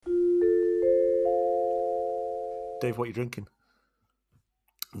Dave, what are you drinking?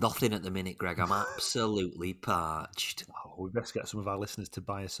 Nothing at the minute, Greg. I'm absolutely parched. Oh, we best get some of our listeners to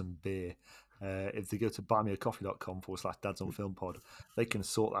buy us some beer. If they go to buymeacoffee.com/dadsonfilmpod, they can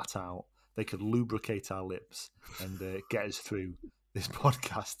sort that out. They can lubricate our lips and get us through this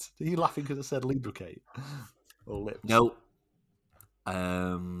podcast. Are you laughing because I said lubricate or lips? No.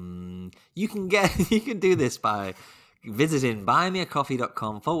 You can do this by visiting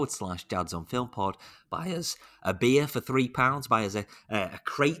buymeacoffee.com/dadsonfilmpod. Buy us a beer for £3. Buy us a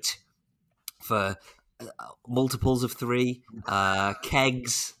crate for multiples of 3.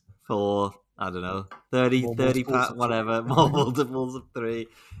 Kegs for, I don't know, 30 pounds, whatever. More multiples of 3.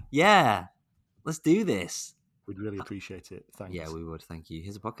 Yeah, let's do this. We'd really appreciate it. Thanks. Yeah, we would. Thank you.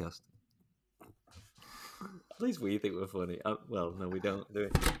 Here's a podcast. At least we think we're funny. Well, no, we don't do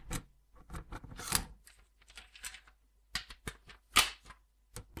it.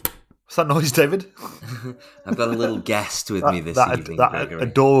 What's that noise, David? I've got a little guest with me this evening. That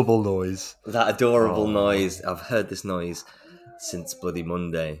adorable noise. That adorable noise. I've heard this noise since bloody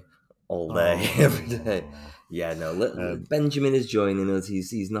Monday. All day, every day. Yeah, no, Benjamin is joining us.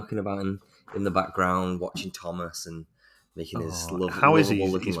 He's knocking about in the background, watching Thomas and making his love. How is he?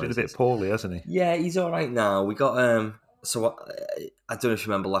 He's been a bit poorly, hasn't he? Yeah, he's all right now. We got so I don't know if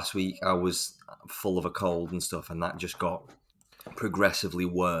you remember last week. I was full of a cold and stuff, and that just got progressively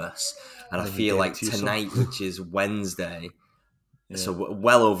worse. And I feel like tonight, which is Wednesday, so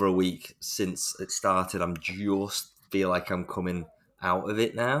well over a week since it started, I'm just feel like I'm coming out of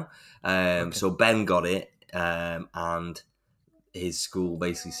it now. So Ben got it, and his school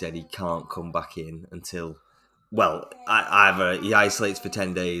basically said he can't come back in until. Well, either he isolates for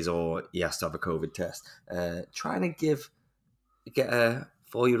 10 days or he has to have a COVID test. Trying to get a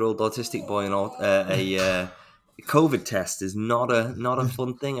 4-year-old autistic boy a COVID test is not a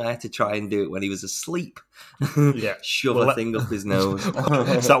fun thing. I had to try and do it when he was asleep. Yeah, shove a thing up his nose.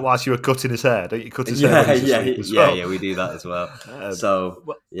 Is that whilst you were cutting his hair? Don't you cut his hair? Yeah, we do that as well.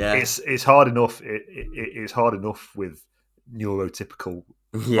 It's hard enough. It's hard enough with neurotypical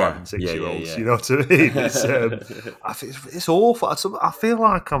 5 and 6 year olds. You know what I mean? It's awful. I feel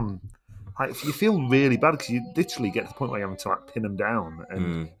like you feel really bad because you literally get to the point where you're having to like pin them down,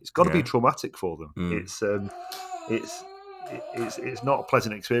 and it's got to be traumatic for them. It's not a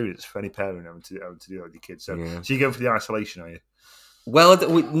pleasant experience for any parent having to do that with your kids. So you're going for the isolation, are you? Well,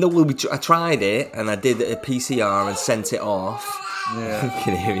 I tried it and I did a PCR and sent it off. Yeah. You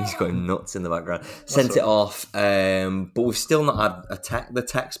can hear him, he's going nuts in the background. Sent it off, but we've still not had the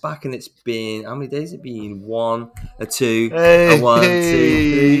text back, and it's been, how many days has it been? 1, a 2, a 1,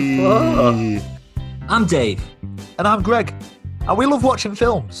 2, 3, 4. I'm Dave. And I'm Greg. And we love watching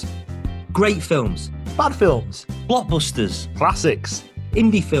films. Great films. Bad films. Blockbusters. Classics.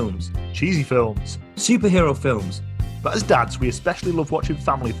 Indie films. Cheesy films. Superhero films. But as dads, we especially love watching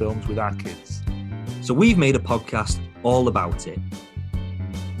family films with our kids. So we've made a podcast all about it.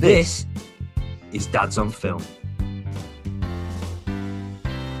 This is Dads on Film.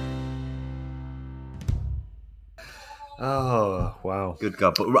 Oh, wow. Good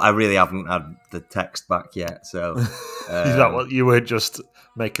God, but I really haven't had the text back yet, so... Is that what you were just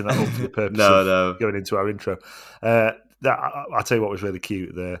making that up for the purpose of going into our intro? I'll tell you what was really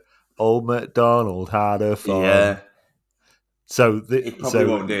cute. The Old MacDonald had a farm. Yeah. So he probably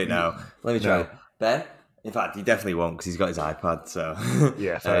won't do it now. Let me try. Ben? In fact, he definitely won't because he's got his iPad. So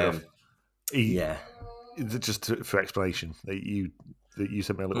yeah, fair enough. Just for explanation, that you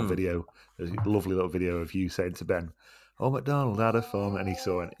sent me a little video, a lovely little video of you saying to Ben, "Oh, MacDonald had a farm," and he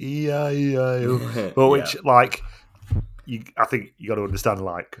saw an E-I-E-I-O. But which, I think you got to understand,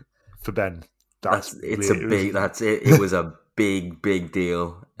 like for Ben, it was a big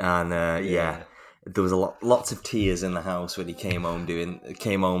deal, and there was lots of tears in the house when he came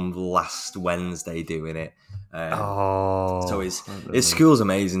home last Wednesday doing it. So his school's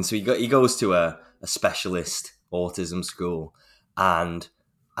amazing. So he goes to a specialist autism school, and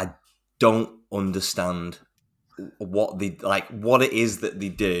I don't understand what it is that they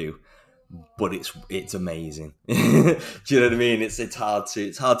do, but it's amazing. Do you know what I mean? It's hard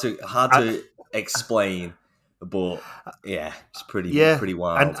to explain. But it's pretty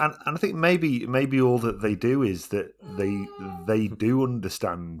wild. And I think maybe all that they do is that they do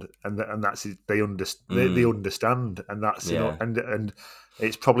understand, and that's it. They understand, and that's and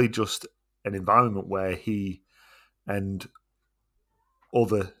it's probably just an environment where he and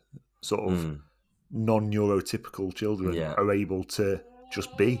other sort of non-neurotypical children are able to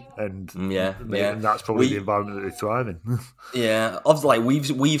just be, and that's probably the environment that they thrive in. Obviously, like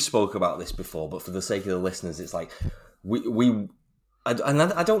we've spoke about this before, but for the sake of the listeners, it's like we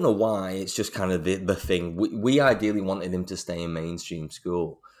I don't know why. It's just kind of the thing. We ideally wanted him to stay in mainstream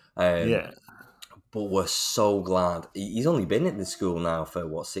school. Yeah. But we're so glad. He's only been at the school now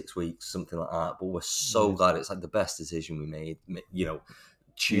for 6 weeks, something like that. But we're so glad. It's like the best decision we made,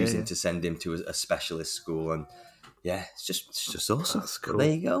 choosing to send him to a specialist school. And yeah, it's just awesome. That's cool. But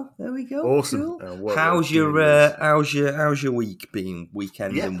there you go. There we go. Awesome. Cool. How's your week been?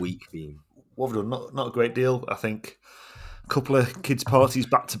 Weekend and week been? What have we done? Not a great deal. I think a couple of kids' parties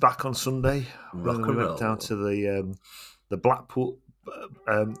back to back on Sunday. Rock and we roll. went down to the Blackpool.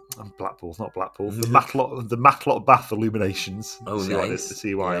 Blackpool, not Blackpool. The Matlock Bath Illuminations. Oh, nice. To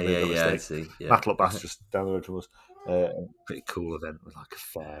see why I made that mistake. Yeah. Matlock Bath's just down the road from us. Pretty cool event with like a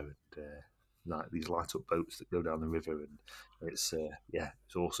fair and like these light up boats that go down the river, and it's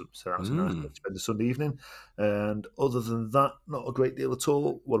awesome. So that was nice to spend the Sunday evening. And other than that, not a great deal at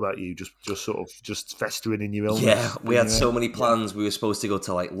all. What about you? Just festering in your illness? Yeah, we had so many plans. We were supposed to go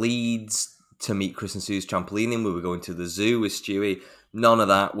to like Leeds to meet Chris and Sue's trampolining. We were going to the zoo with Stewie. None of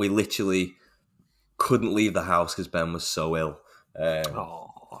that. We literally couldn't leave the house because Ben was so ill.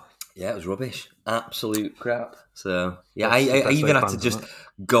 Yeah, it was rubbish. Absolute crap. So, yeah, I even had to just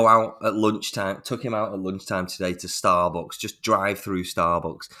go out at lunchtime. Took him out at lunchtime today to Starbucks. Just drive through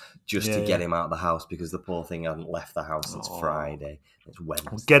Starbucks just to get him out of the house because the poor thing hadn't left the house since Friday. It's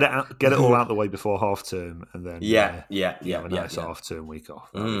Wednesday. Get it all out the way before half term, and then have a nice half term week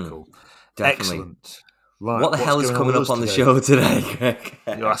off. That'd be cool. Definitely. Excellent. Right, what the hell is coming up on the show today, Greg?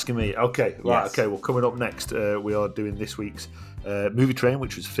 You're asking me. Okay, right. Yes. Okay, well, coming up next, we are doing this week's movie train,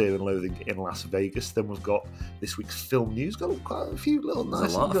 which was Fear and Loathing in Las Vegas. Then we've got this week's film news. Got quite a few little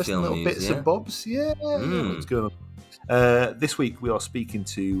nice, interesting little bits and bobs. Yeah, what's going on? This week we are speaking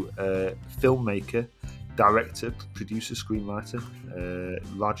to filmmaker, director, producer, screenwriter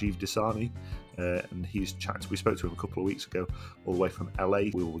Rajiv Dasani. And we spoke to him a couple of weeks ago, all the way from LA.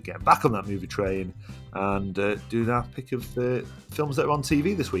 We will get back on that movie train and do our pick of films that are on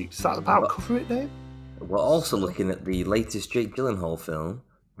TV this week. Does that about cover it, Dave? We're also looking at the latest Jake Gyllenhaal film,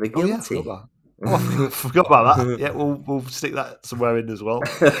 The Guilty. I forgot about that. Yeah, we'll stick that somewhere in as well.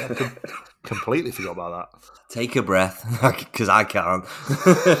 I completely forgot about that. Take a breath, because I can't.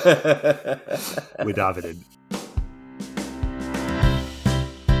 We're diving in.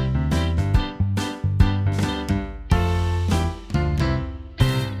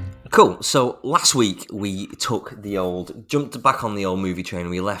 Cool. So last week we jumped back on the old movie train.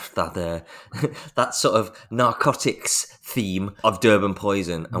 We left that that sort of narcotics theme of Durban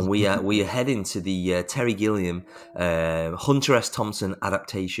Poison, and we are heading to the Terry Gilliam, Hunter S. Thompson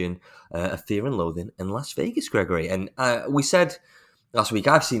adaptation of Fear and Loathing in Las Vegas, Gregory. And we said last week,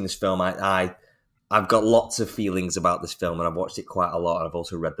 I've seen this film. I've got lots of feelings about this film, and I've watched it quite a lot. And I've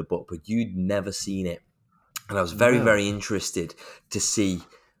also read the book, but you'd never seen it, and I was very, very interested to see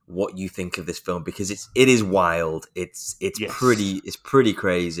what you think of this film, because it is wild. It's pretty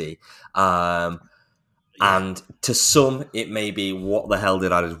crazy. And to some, it may be, what the hell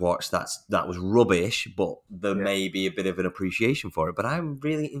did I just watch? That was rubbish, but there may be a bit of an appreciation for it. But I'm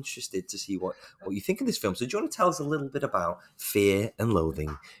really interested to see what you think of this film. So do you want to tell us a little bit about Fear and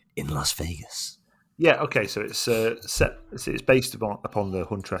Loathing in Las Vegas? Yeah, okay. So it's it's based upon the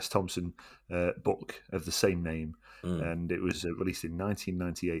Hunter S. Thompson book of the same name. And it was released in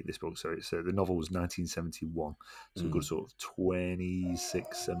 1998, this book. So it's the novel was 1971. So a good sort of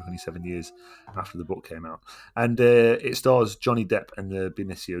 27 years after the book came out. And it stars Johnny Depp and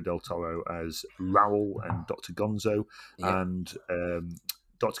Benicio del Toro as Raoul and Dr. Gonzo. Yeah. And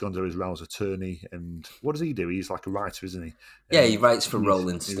Dr. Gonzo is Raoul's attorney. And what does he do? He's like a writer, isn't he? Yeah, he writes for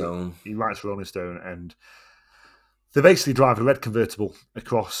Rolling Stone. He writes for Rolling Stone, and they basically drive a red convertible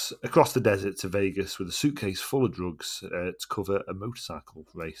across the desert to Vegas with a suitcase full of drugs to cover a motorcycle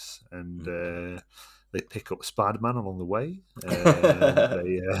race, and they pick up Spider-Man along the way.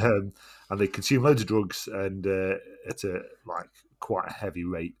 And they consume loads of drugs, and at a quite a heavy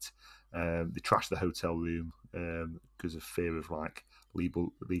rate. They trash the hotel room because of fear of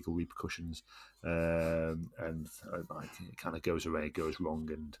legal repercussions, and it kind of goes wrong,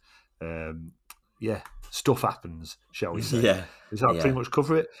 and stuff happens, shall we say? Yeah, does that pretty much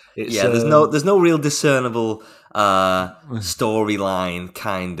cover it? There's no real discernible storyline.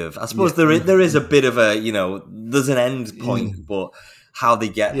 Kind of, I suppose there is a bit of a there's an end point, but how they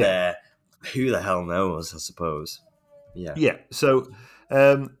get there, who the hell knows? I suppose. Yeah. So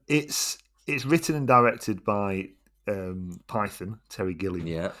it's written and directed by Python, Terry Gilliam.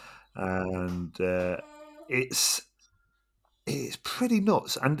 Yeah, and it's it's pretty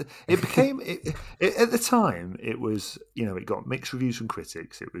nuts, and it became at the time. It was, it got mixed reviews from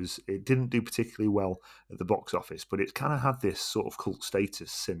critics. It didn't do particularly well at the box office, but it's kind of had this sort of cult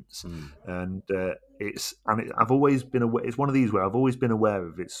status since. And I've always been aware. It's one of these where I've always been aware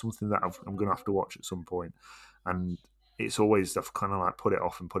of. It's something that I'm going to have to watch at some point, and it's always I've kind of like put it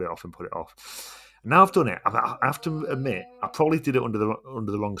off and put it off and put it off. Now I've done it. I have to admit, I probably did it under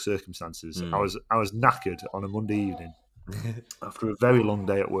the wrong circumstances. I was knackered on a Monday evening after a very long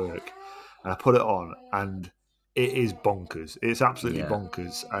day at work, and I put it on, and it is bonkers. It's absolutely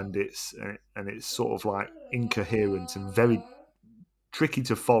bonkers, and it's sort of like incoherent and very tricky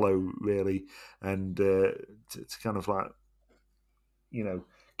to follow, really, and to kind of like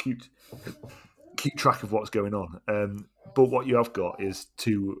keep track of what's going on. But what you have got is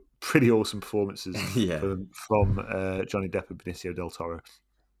two pretty awesome performances from Johnny Depp and Benicio del Toro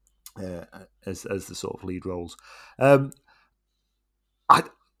as the sort of lead roles.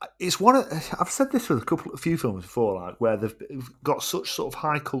 It's one of, I've said this with a few films before, like where they've got such sort of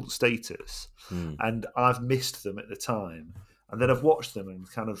high cult status, and I've missed them at the time, and then I've watched them and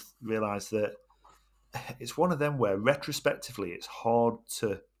kind of realised that it's one of them where retrospectively it's hard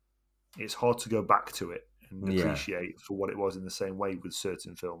to go back to it and appreciate for what it was in the same way with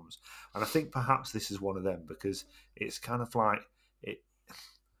certain films. And I think perhaps this is one of them, because it's kind of like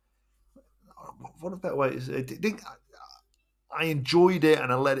what a better way is I enjoyed it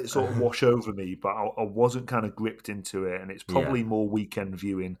and I let it sort of wash over me, but I wasn't kind of gripped into it, and it's probably more weekend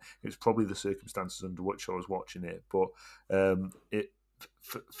viewing. It's probably the circumstances under which I was watching it, but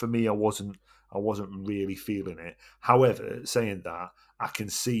for me, I wasn't really feeling it. However, saying that, I can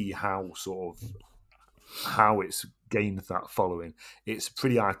see how it's gained that following. It's a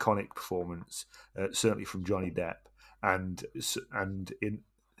pretty iconic performance, certainly from Johnny Depp, and in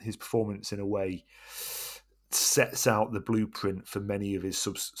his performance in a way sets out the blueprint for many of his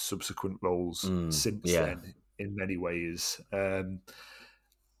subsequent roles since then, in many ways.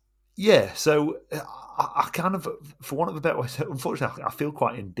 So I kind of, for want of a better way, unfortunately, I feel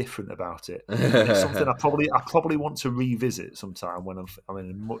quite indifferent about it. It's something I probably want to revisit sometime when I'm in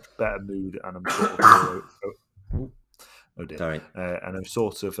a much better mood and I'm sort of and I'm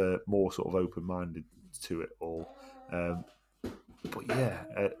sort of more sort of open-minded to it all. But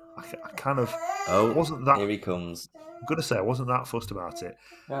I kind of wasn't that. Here he comes. I'm gonna say I wasn't that fussed about it.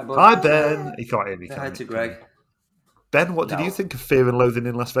 Hi, Ben. He can't hear me. Hi to Greg. Ben, what did you think of Fear and Loathing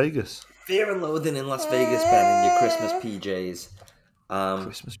in Las Vegas? Fear and Loathing in Las Vegas, Ben, in your Christmas PJs.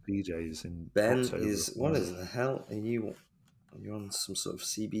 Christmas PJs in Ben October. What is the hell are you? You're on some sort of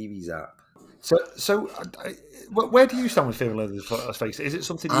CBeebies app. So where do you stand with Fear and Loathing in Las Vegas? Is it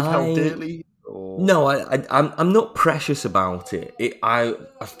something you've held dearly? Or? No, I'm not precious about it. I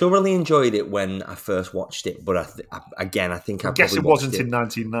thoroughly enjoyed it when I first watched it, but I guess it wasn't in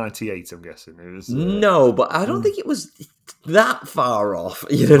 1998. I'm guessing it was. No, but I don't think it was that far off.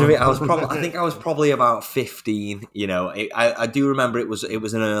 You know what I mean? I think I was probably about 15. I do remember it was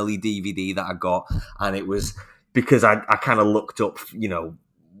an early DVD that I got, and it was because I kind of looked up,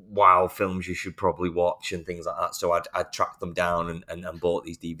 wild films you should probably watch and things like that. So I tracked them down and bought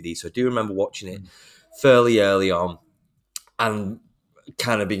these DVDs. So I do remember watching it fairly early on and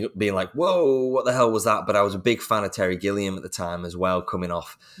kind of being like, whoa, what the hell was that? But I was a big fan of Terry Gilliam at the time as well, coming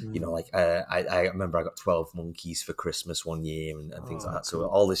off, I remember I got 12 Monkeys for Christmas one year and things like that. So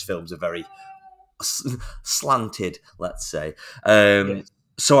all these films are very slanted, let's say.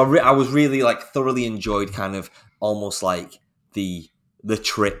 So I was really thoroughly enjoyed kind of almost like the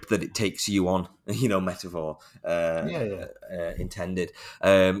trip that it takes you on, metaphor intended.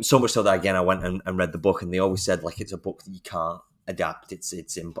 So much so that again I went and read the book, and they always said it's a book that you can't adapt.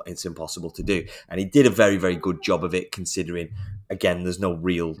 It's impossible to do, and he did a very, very good job of it, considering again there's no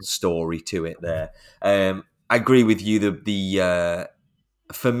real story to it there. I agree with you. The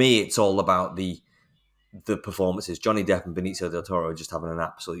for me it's all about the performances. Johnny Depp and Benicio del Toro are just having an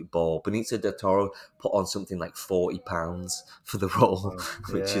absolute ball. Benicio del Toro put on something like £40 for the role,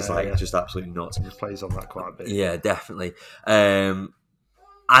 which is just absolutely nuts. He plays on that quite a bit. Yeah, definitely. And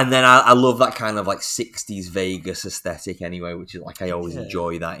then I love that kind of 60s Vegas aesthetic anyway, which is I always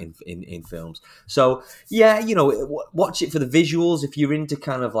enjoy that in films. So watch it for the visuals. If you're into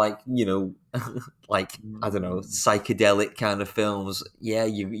kind of I don't know, psychedelic kind of films,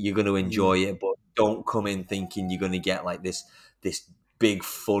 you're going to enjoy it, but don't come in thinking you're going to get this big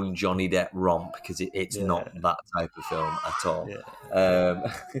fun Johnny Depp romp, because it's not that type of film at all.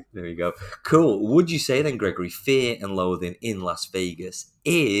 There you go. Cool. Would you say then, Gregory, Fear and Loathing in Las Vegas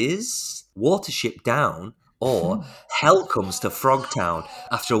is Watership Down or hell comes to Frogtown.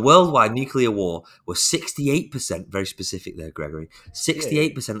 After a worldwide nuclear war where 68%, very specific there, Gregory,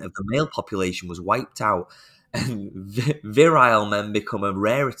 68% of the male population was wiped out and virile men become a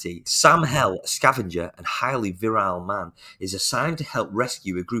rarity. Sam Hell, a scavenger and highly virile man, is assigned to help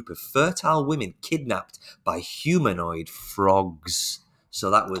rescue a group of fertile women kidnapped by humanoid frogs. So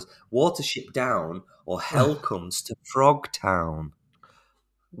that was Watership Down or Hell Comes to Frogtown.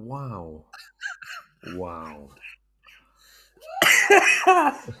 Wow.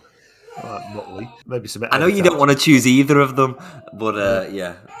 Motley. Maybe some. I know you don't want to choose either of them, but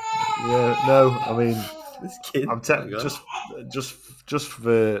yeah. Yeah, no. I mean, this kid. I'm just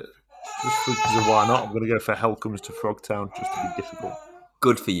for why not? I'm going to go for Hell Comes to Frogtown, just to be difficult.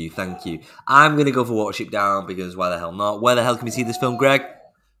 Good for you, thank you. I'm going to go for Watership Down because why the hell not? Where the hell can we see this film, Greg?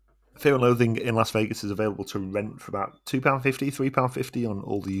 Fear and Loathing in Las Vegas is available to rent for about £2.50, £3.50 on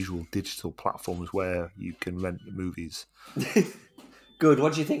all the usual digital platforms where you can rent movies. Good.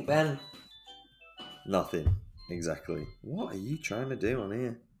 What do you think, Ben? Nothing. Exactly. What are you trying to do on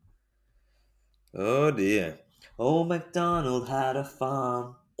here? Oh dear. Old MacDonald had a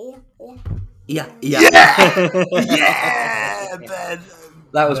farm. Yeah. Yeah, Ben.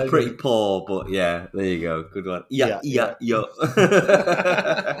 That was pretty poor, but yeah, there you go. Good one. Yeah.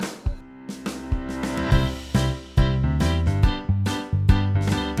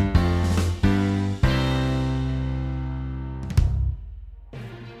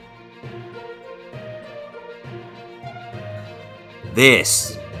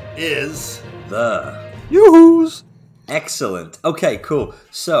 This is the Yoo-hoos. Excellent. Okay, cool.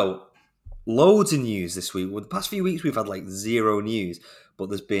 So, loads of news this week. Well, the past few weeks we've had like zero news, but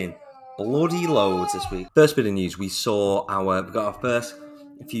there's been bloody loads this week. First bit of news, we got our first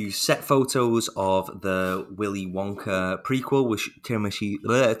few set photos of the Willy Wonka prequel with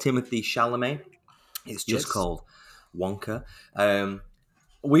Timothée Chalamet. It's just called Wonka.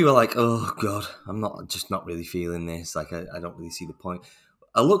 We were like, oh god, I'm not really feeling this. Like, I don't really see the point.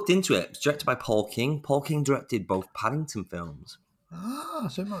 I looked into it. It's directed by Paul King. Paul King directed both Paddington films.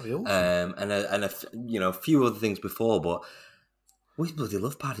 So it might be awesome. And a few other things before, but we bloody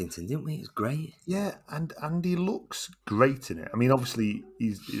loved Paddington, didn't we? It was great. Yeah, and he looks great in it. I mean, obviously,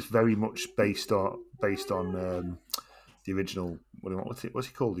 it's very much based on the original. What's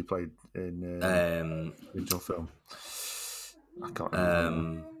he called? He played in the original film. I can't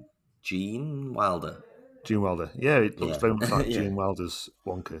remember. Gene Wilder. Yeah, it looks very much like Gene Wilder's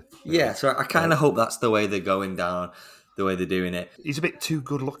Wonka. Yeah, so I kind of hope that's the way they're going down, the way they're doing it. He's a bit too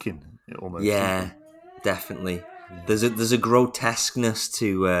good looking, almost. Yeah, definitely. There's a grotesqueness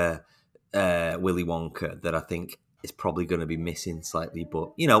to Willy Wonka that I think is probably going to be missing slightly,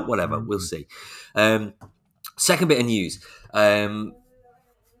 but whatever, we'll see. Second bit of news.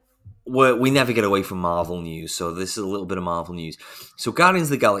 We never get away from Marvel news, so this is a little bit of Marvel news. So Guardians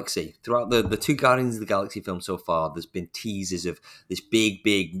of the Galaxy, throughout the two Guardians of the Galaxy films so far, there's been teasers of this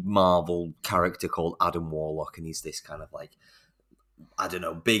big Marvel character called Adam Warlock, and he's this kind of like, I don't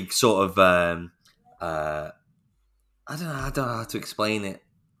know, big sort of, I don't know how to explain it.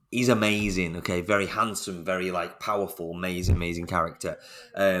 He's amazing, okay, very handsome, very like powerful, amazing character.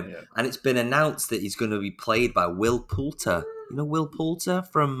 And it's been announced that he's going to be played by Will Poulter. You know Will Poulter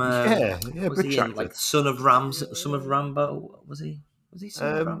from British actor. Like Son of Rambo? Was he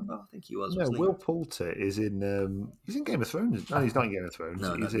Son of Rambo? I think he was. No, Will Poulter is in. He's in Game of Thrones. No, he's not in Game of Thrones.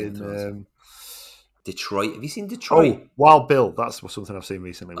 No, he's in Detroit. Have you seen Detroit? Oh, Wild Bill. That's something I've seen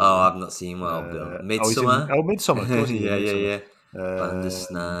recently. Oh, I've not seen Wild Bill. Midsummer. Midsummer. Yeah.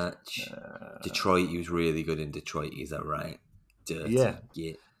 Bandersnatch. Detroit. He was really good in Detroit. Is that right? Dirty. Yeah.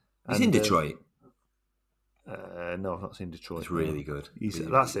 He's in Detroit. No, I've not seen Detroit. It's really good.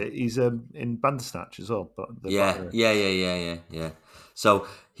 That's it. He's in Bandersnatch as well. But Yeah. So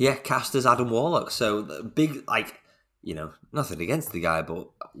cast as Adam Warlock. So big, nothing against the guy, but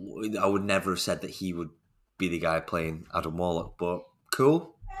I would never have said that he would be the guy playing Adam Warlock. But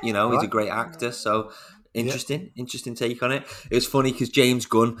cool, he's a great actor. So interesting take on it. It was funny because James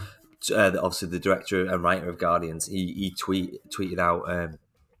Gunn, obviously the director and writer of Guardians, he tweeted out.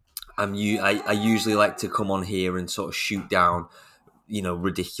 I usually like to come on here and sort of shoot down,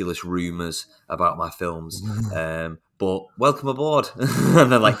 ridiculous rumors about my films. But welcome aboard,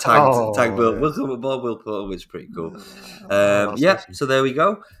 and then tag Will. Welcome aboard, Will Poulter, which is pretty cool. So there we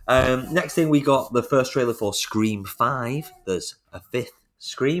go. Next thing, we got the first trailer for Scream 5. There's a 5th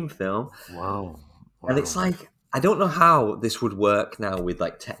Scream film. Wow. And it's like, I don't know how this would work now with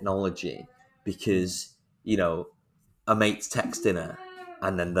like technology, because a mate's texting her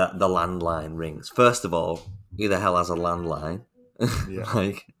and then the landline rings. First of all, who the hell has a landline?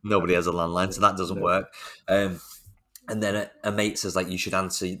 Like nobody has a landline, so that doesn't work. And then a mate says like, you should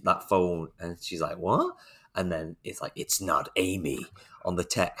answer that phone, and she's like, what? And then it's like, it's not Amy on the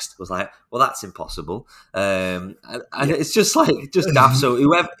text. I was like, well, that's impossible. And it's just daft. So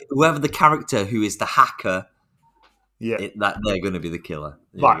whoever the character who is the hacker, that they're going to be the killer.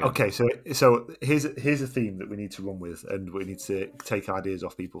 Right. Okay. So here's a theme that we need to run with, and we need to take ideas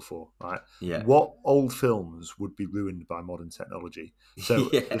off people for. Right. Yeah. What old films would be ruined by modern technology? So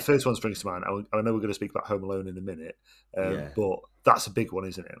the first one springs to mind. I know we're going to speak about Home Alone in a minute, but that's a big one,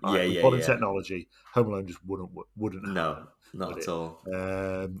 isn't it? Like, modern technology, Home Alone just wouldn't. No, not at all.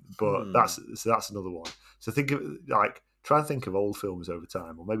 But that's another one. So think of try and think of old films over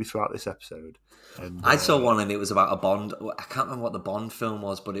time, or maybe throughout this episode. And I saw one, and it was about a Bond. I can't remember what the Bond film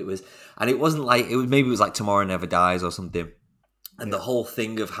was, but it wasn't like it was. Maybe it was like Tomorrow Never Dies or something. And the whole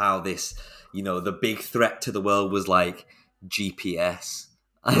thing of how this, the big threat to the world was like GPS.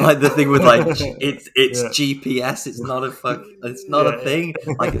 I like the thing with like it's GPS. It's not a thing. Like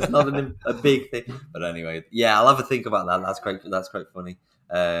it's not a big thing. But anyway, I'll have a think about that. That's great. That's quite funny.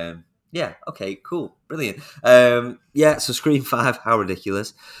 Yeah, okay, cool. Brilliant. So Scream 5, how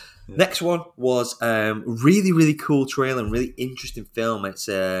ridiculous. Yeah. Next one was really, really cool trailer and really interesting film. It's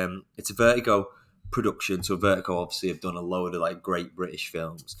a Vertigo production. So Vertigo obviously have done a load of like great British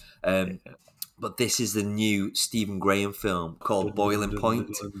films. But this is the new Stephen Graham film called Boiling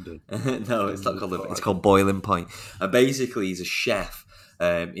Point. No, it's not called it's called Boiling Point. And basically he's a chef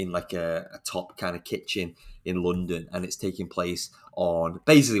in like a top kind of kitchen in London, and it's taking place on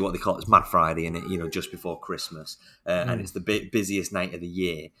basically what they call it's Mad Friday, and just before Christmas, and it's the busiest night of the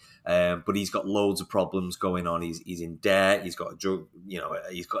year. But he's got loads of problems going on. He's in debt. He's got a drug.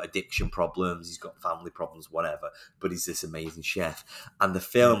 He's got addiction problems. He's got family problems, whatever. But he's this amazing chef, and the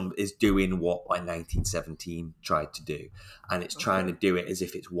film is doing what 1917 tried to do, and it's trying to do it as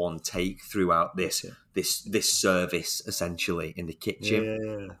if it's one take throughout this service essentially in the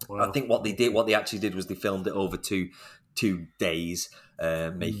kitchen. Wow. I think what they actually did was they filmed it over two days,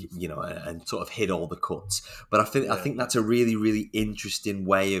 and sort of hid all the cuts. But I think that's a really, really interesting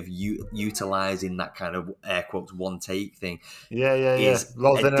way of utilizing that kind of air quotes one take thing. Is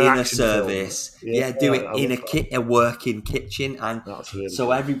rather than a dinner service. Do it in a working kitchen, and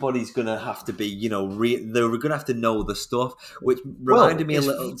so everybody's gonna have to be, they're gonna have to know the stuff. Which reminded me a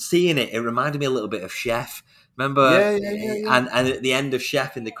little. Seeing it reminded me a little bit of Chef. Remember? And at the end of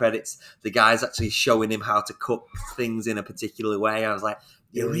Chef, in the credits, the guy's actually showing him how to cook things in a particular way. I was like,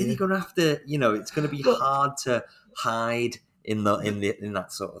 you're really going to have to, it's going to be hard to hide in that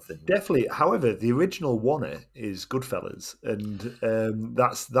sort of thing. Definitely. However, the original one is Goodfellas, and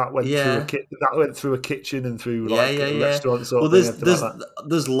that went through a kitchen and through a restaurant sort of thing.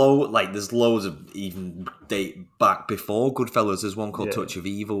 There's loads of even date back before Goodfellas. There's one called Touch of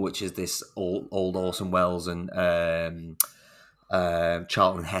Evil, which is this old Orson Welles and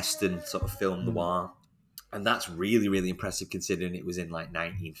Charlton Heston sort of film noir. And that's really, really impressive considering it was in like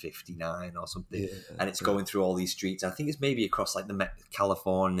 1959 or something. And it's going through all these streets. I think it's maybe across like the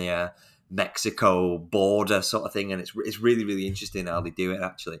California, Mexico border sort of thing. And it's really, really interesting how they do it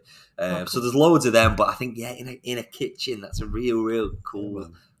actually. So there's loads of them. But I think, in a kitchen, that's a real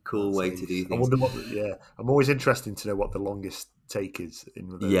cool way to do things. I wonder I'm always interested to know what the longest take is in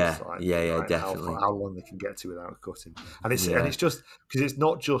those. Definitely. How long they can get to without cutting. And it's just because it's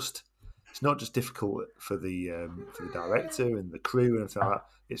not just difficult for the director and the crew and everything like that.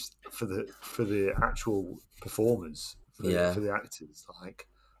 It's for the actual performers, for the actors. Like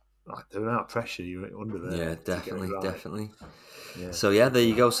the amount of pressure you're under there. Yeah, definitely. Yeah. So there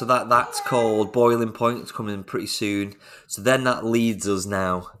you go. So that's called Boiling Point. It's coming pretty soon. So then that leads us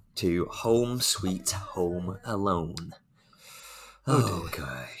now to Home Sweet Home Alone.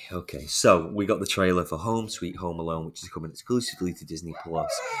 Okay. So we got the trailer for Home Sweet Home Alone, which is coming exclusively to Disney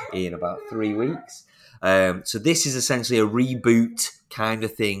Plus in about 3 weeks. So this is essentially a reboot kind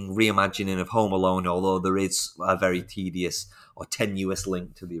of thing, reimagining of Home Alone, although there is a very tedious or tenuous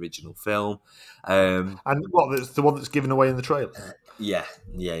link to the original film. And what? That's the one that's given away in the trailer? Yeah.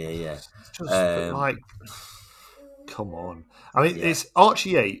 Just come on. I mean, it's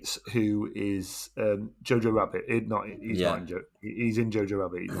Archie Yates who is Jojo Rabbit. He's in Jojo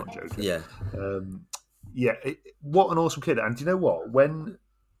Rabbit. He's not Jojo. What an awesome kid! And do you know what? When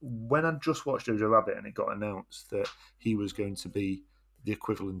I just watched Jojo Rabbit and it got announced that he was going to be the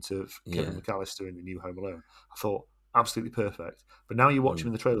equivalent of Kevin McAllister in the new Home Alone, I thought absolutely perfect. But now you watch him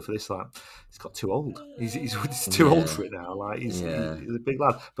in the trailer for this, like he's got too old. He's too old for it now. Like he's a big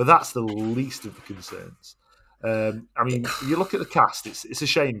lad. But that's the least of the concerns. I mean, you look at the cast. It's a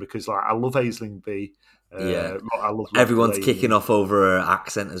shame because I love Aisling Bea. I love everyone's kicking off over her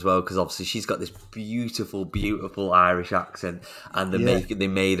accent as well, because obviously she's got this beautiful, beautiful Irish accent, and they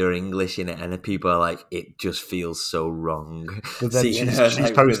made her English in it, and people are like, it just feels so wrong. But then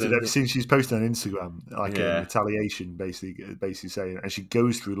she's posted. I've seen she's posted on Instagram like an retaliation, basically saying, and she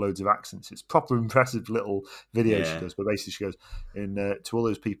goes through loads of accents. It's proper impressive little video she does. But basically, she goes to all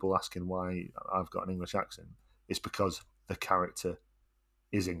those people asking why I've got an English accent. It's because the character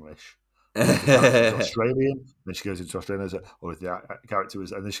is English. Australian, then she goes into Australia, or the character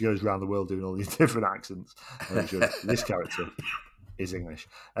was, and then she goes around the world doing all these different accents. And then she goes, this character is English.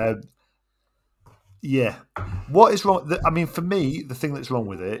 What is wrong? I mean, for me, the thing that's wrong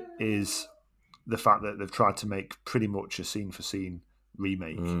with it is the fact that they've tried to make pretty much a scene for scene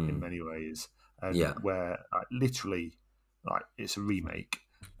remake in many ways, where literally, like, it's a remake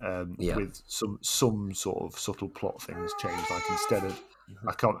with some sort of subtle plot things changed. Like instead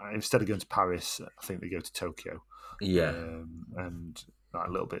of going to Paris, I think they go to Tokyo. And like,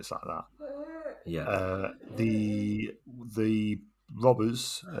 little bits like that. The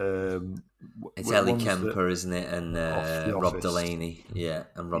robbers. It's Ellie Kemper, isn't it? And Rob Delaney. Yeah,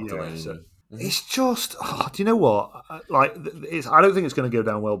 and Rob Delaney. So it's just, do you know what? Like, I don't think it's going to go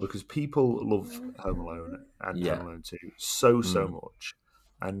down well because people love Home Alone and Home Alone 2 so much.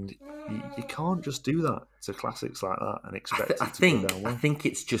 And you can't just do that to classics like that and expect it to go down well. I think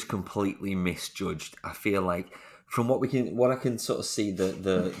it's just completely misjudged. I feel like from what I can sort of see,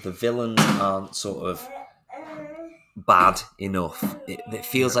 the villains aren't sort of bad enough. It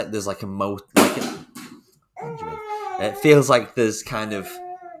feels like there's like it feels like there's kind of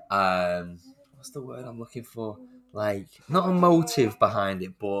what's the word I'm looking for? Like, not a motive behind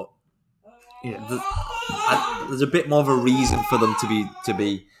it, but there's a bit more of a reason for them to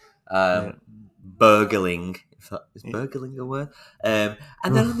be burgling. Is burgling a word? And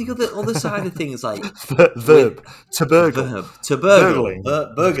then on the other side of things, like verb to burgle, burgling,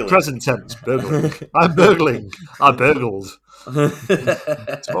 burgling, present tense, burgling. I'm burgling. I burgled.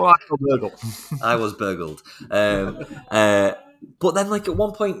 It's more like a burgle. I was burgled. But then, like, at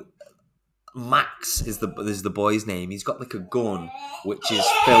one point, Max is the boy's name. He's got like a gun which is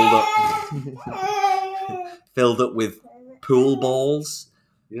filled up with pool balls,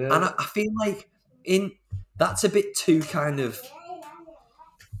 and I feel like that's a bit too kind of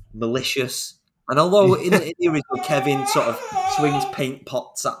malicious. And although in the original, Kevin sort of swings paint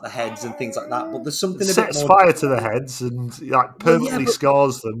pots at the heads and things like that, but there's something sets fire to the heads and like permanently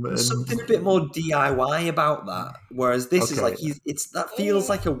scars them. There's something a bit more DIY about that. Whereas this is like that feels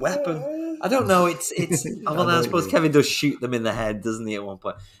like a weapon. I don't know. It's. I suppose Kevin does shoot them in the head, doesn't he? At one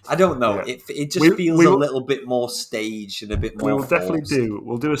point, I don't know. Yeah. It just feels a little bit more staged and a bit more. We will definitely do.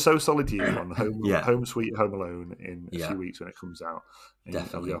 We'll do a So Solid You on Home Sweet Home Alone in a few weeks when it comes out.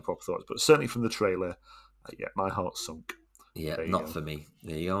 Definitely our proper thoughts, but certainly from the trailer, my heart sunk. Yeah, not for me.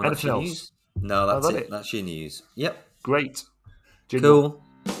 There you go. Anything else? News? No, that's it. That's your news. Yep. Great. Jingle. Cool.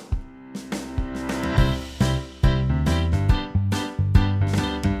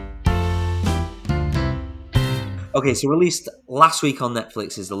 Okay, so released last week on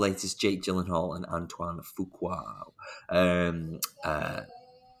Netflix is the latest Jake Gyllenhaal and Antoine Fuqua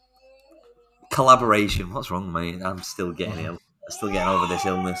collaboration. What's wrong, mate? I'm still getting ill. Still getting over this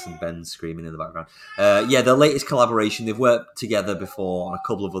illness, and Ben's screaming in the background. The latest collaboration. They've worked together before on a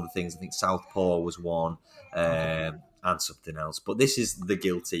couple of other things. I think Southpaw was one, and something else. But this is The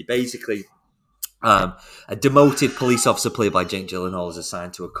Guilty. Basically, a demoted police officer played by Jake Gyllenhaal is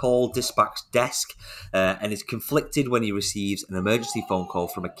assigned to a call dispatch desk and is conflicted when he receives an emergency phone call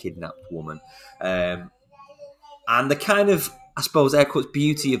from a kidnapped woman. And the kind of, I suppose, air quotes,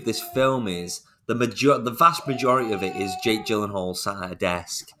 beauty of this film is the vast majority of it is Jake Gyllenhaal sat at a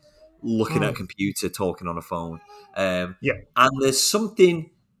desk, looking at a computer, talking on a phone. And there's something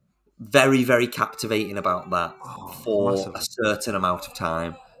very, very captivating about that for massively. A certain amount of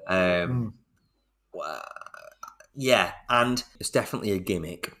time. And it's definitely a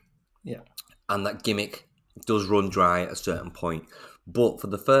gimmick. Yeah. And that gimmick does run dry at a certain point. But for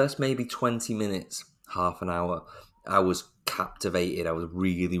the first maybe 20 minutes, half an hour, I was captivated. I was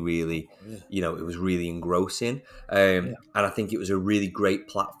really, really, it was really engrossing. And I think it was a really great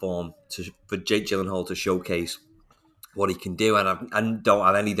platform for Jake Gyllenhaal to showcase what he can do. And I don't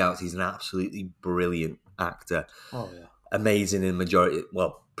have any doubts he's an absolutely brilliant actor. Oh, yeah. Amazing in majority,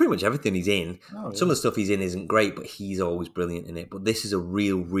 pretty much everything he's in. Oh, yeah. Some of the stuff he's in isn't great, but he's always brilliant in it. But this is a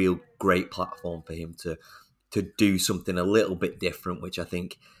real great platform for him to do something a little bit different, which I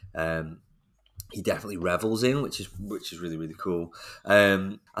think he definitely revels in, which is really, really cool.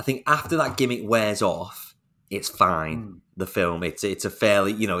 I think after that gimmick wears off, it's fine. The film, it's a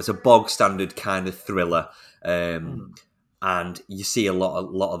fairly, it's a bog standard kind of thriller, and you see a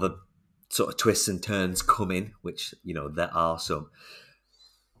lot of the sort of twists and turns coming, which there are some.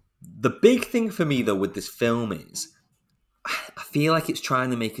 The big thing for me though with this film is, I feel like it's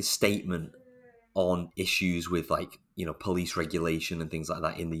trying to make a statement on issues with police regulation and things like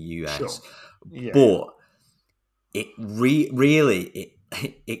that in the US, sure. Yeah. But it really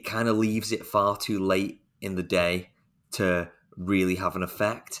kind of leaves it far too late in the day to really have an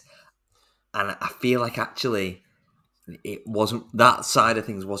effect, and I feel like actually it wasn't, that side of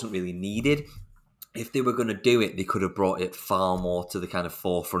things wasn't really needed. If they were going to do it, they could have brought it far more to the kind of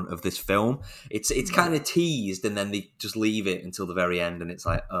forefront of this film. It's kind of teased, and then they just leave it until the very end, and it's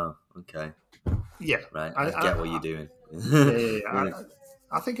like, oh, okay, yeah, right, I get what you're doing. Yeah.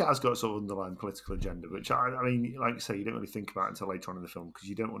 I think it has got sort of underlying political agenda, which I mean, like you say, you don't really think about it until later on in the film because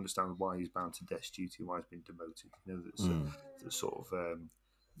you don't understand why he's bound to death duty, why he's been demoted. That's sort of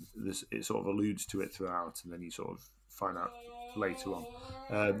it sort of alludes to it throughout, and then you sort of find out later on.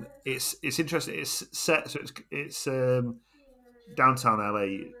 It's interesting. It's set, so it's downtown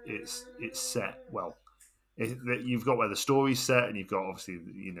LA. It's set well. You've got where the story's set, and you've got obviously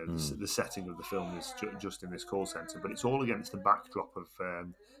the setting of the film is just in this call center, but it's all against the backdrop of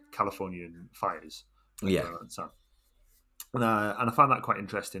Californian fires. Yeah, and I find that quite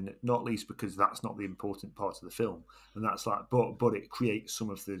interesting, not least because that's not the important part of the film, and that's but it creates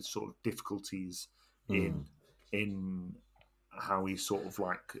some of the sort of difficulties in how he's sort of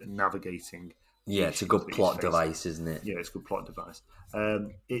navigating. Yeah, it's a good plot device, isn't it? Yeah, it's a good plot device.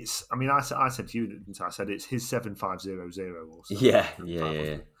 It's. I mean, I said to you, I said it's his 7500 or something.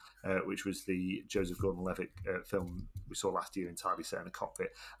 Yeah. Which was the Joseph Gordon-Levitt film we saw last year, entirely set in a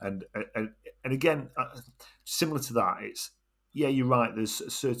cockpit, and again, similar to that, it's. Yeah, you're right. There's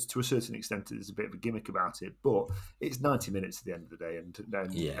to a certain extent, there's a bit of a gimmick about it, but it's 90 minutes at the end of the day, and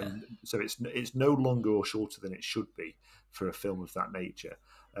so it's no longer or shorter than it should be for a film of that nature.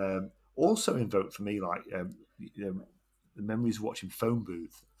 Also invoked for me, the memories of watching Phone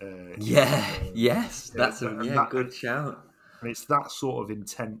Booth. That's a good shout. And it's that sort of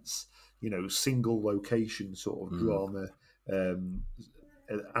intense, single location sort of drama, and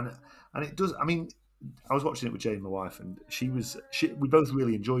it does. I mean, I was watching it with Jane, my wife, and we both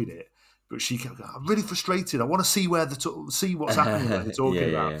really enjoyed it. But she kept going, I'm really frustrated. I want to see see what's happening, what they're talking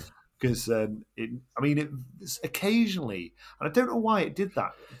about. Yeah. Because it's occasionally, and I don't know why it did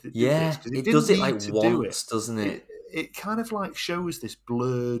that. It does it once, doesn't it? It kind of shows this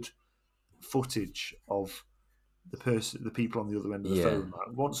blurred footage of the people on the other end of the phone,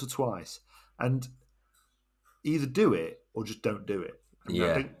 once or twice, and either do it or just don't do it.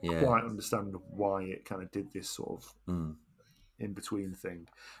 I don't quite understand why it kind of did this sort of in between thing.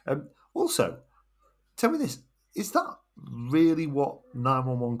 Also, tell me this. Is that really what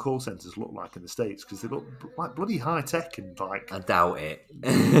 911 call centers look like in the States? Because they look like bloody high tech and I doubt it.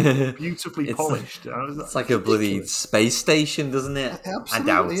 Beautifully polished. It's like a bloody space station, doesn't it? Absolutely, I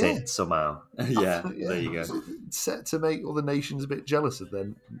doubt it somehow. There you go. It's set to make other nations a bit jealous of their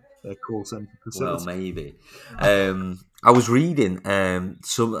call center facility. Well, maybe. I was reading a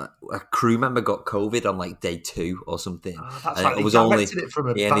crew member got COVID on day 2 or something. That's right. He directed it from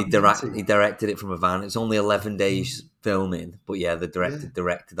a van. He directed it from a van. It's only 11 days filming, but the director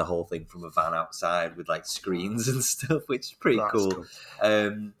directed the whole thing from a van outside with screens and stuff, which is pretty cool.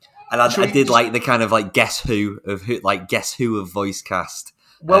 And I did like the kind of Guess Who of voice cast.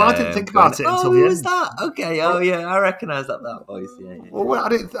 Well, I didn't think about it until the end. Who was that? Okay, I recognise that voice. Yeah. Well, I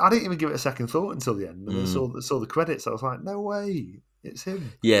didn't even give it a second thought until the end. And I saw the credits. I was like, no way, it's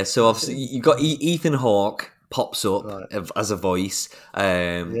him. Yeah, so obviously you got Ethan Hawke pops up as a voice,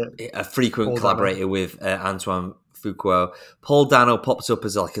 a frequent collaborator with Antoine Fuqua. Paul Dano pops up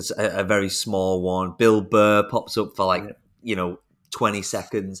as a very small one. Bill Burr pops up for 20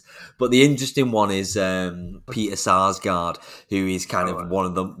 seconds, but the interesting one is Peter Sarsgaard, who is kind of one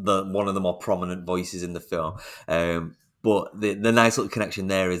of the more prominent voices in the film. But the nice little connection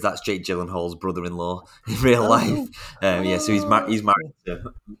there is that's Jake Gyllenhaal's brother-in-law in real life. So he's married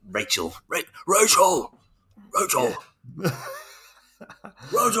to Rachel. Rachel.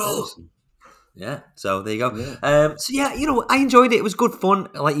 Yeah, so there you go. I enjoyed it. It was good fun.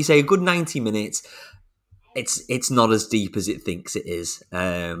 Like you say, a good 90 minutes. It's not as deep as it thinks it is,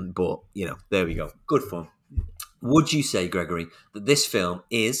 but there we go. Good fun. Would you say, Gregory, that this film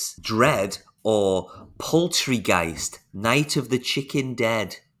is Dread or Poultrygeist, Night of the Chicken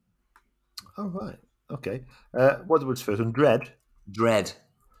Dead? Oh right, okay. What was the first one? Dread.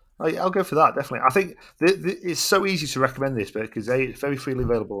 I'll go for that, definitely. I think it's so easy to recommend this because it's very freely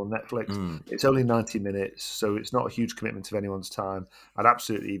available on Netflix. It's only 90 minutes, so it's not a huge commitment of anyone's time. And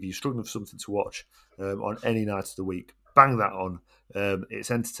absolutely, if you're struggling for something to watch on any night of the week, bang that on. It's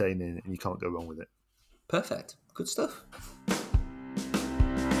entertaining and you can't go wrong with it. Perfect. Good stuff.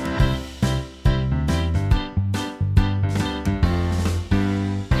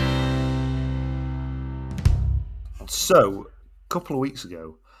 So, a couple of weeks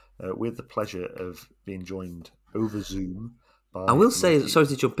ago, we had the pleasure of being joined over Zoom by... I will say, sorry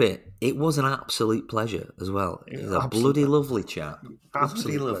to jump in, it was an absolute pleasure as well. It was a bloody lovely chat.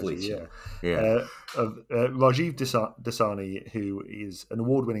 Absolutely lovely chat. Yeah. Rajiv Dasani, who is an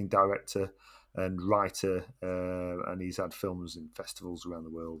award-winning director and writer, and he's had films in festivals around the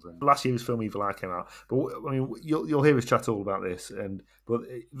world. And last year his film Evil Eye came out, but I mean, you'll hear us chat all about this. But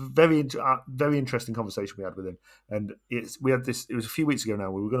very interesting conversation we had with him. And it was a few weeks ago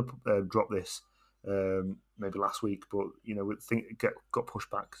now. We were going to drop this maybe last week, but got pushed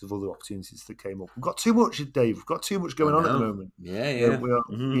back because of other opportunities that came up. We've got too much, Dave. We've got too much going on at the moment. Yeah. And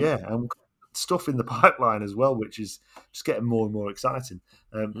we've got stuff in the pipeline as well, which is just getting more and more exciting.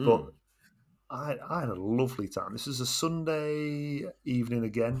 But I had a lovely time. This is a Sunday evening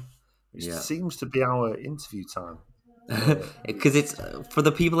again, which seems to be our interview time. Because it's for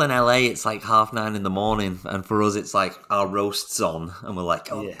the people in LA, it's like 9:30 in the morning, and for us, it's like our roast's on, and we're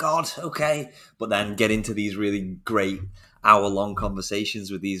like, "Oh God, okay." But then get into these really great hour-long conversations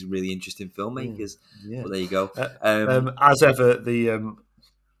with these really interesting filmmakers. But there you go. As ever, the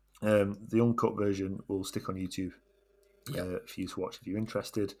uncut version will stick on YouTube. For you to watch if you're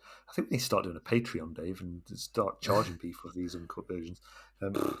interested. I think we need to start doing a Patreon, Dave, and start charging people for these uncut versions.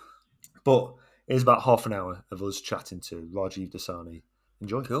 But it's about half an hour of us chatting to Rajiv Dasani.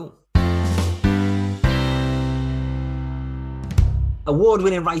 Enjoy. Cool.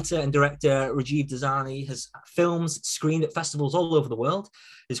 Award-winning writer and director Rajiv Dasani has films screened at festivals all over the world.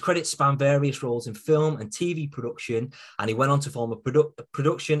 His credits span various roles in film and TV production, and he went on to form a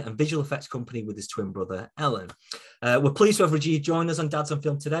production and visual effects company with his twin brother, Ellen. We're pleased to have Rajiv join us on Dads on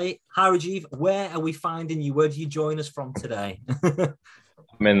Film today. Hi, Rajiv. Where are we finding you? Where do you join us from today?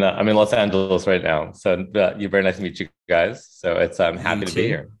 I'm in Los Angeles right now. So you're very nice to meet you guys. So it's I'm happy to be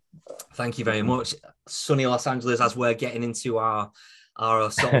here. Thank you very much. Sunny Los Angeles as we're getting into our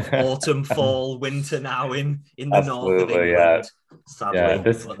sort of autumn, fall, winter now in the north of England. Sadly,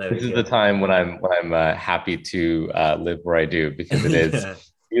 this is the time when I'm happy to live where I do, because it is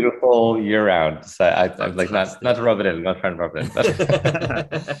beautiful year round. So I'm like not to rub it in. I'm not trying to rub it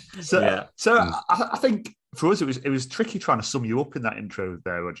in. So I think for us it was tricky trying to sum you up in that intro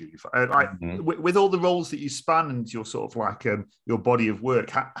there, Rajiv. With all the roles that you span and your sort of like your body of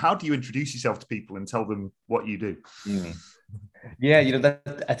work, how do you introduce yourself to people and tell them what you do? Yeah,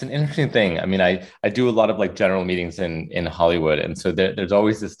 that's an interesting thing. I mean, I do a lot of like general meetings in Hollywood, and so there's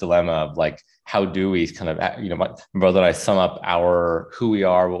always this dilemma of like, how do we kind of, my brother and I sum up who we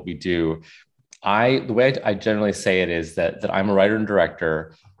are, what we do. The way I generally say it is that I'm a writer and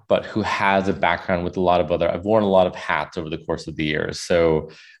director, but who has a background with I've worn a lot of hats over the course of the years. So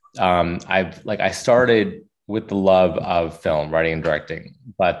I started with the love of film, writing and directing,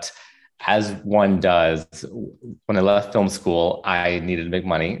 but as one does, when I left film school, I needed to make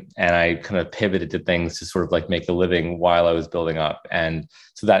money, and I kind of pivoted to things to sort of like make a living while I was building up. And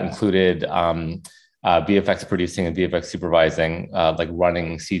so that included VFX producing and VFX supervising, like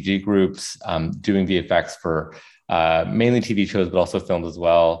running CG groups, doing VFX for mainly TV shows, but also films as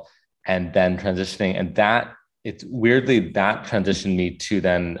well. And then transitioning, and that transitioned me to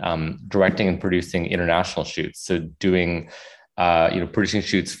then directing and producing international shoots. So doing producing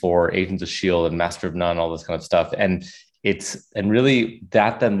shoots for Agents of S.H.I.E.L.D. and Master of None, all this kind of stuff. And really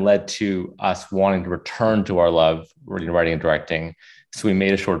that then led to us wanting to return to our love, writing and directing. So we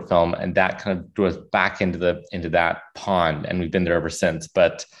made a short film, and that kind of drew us back into that pond, and we've been there ever since.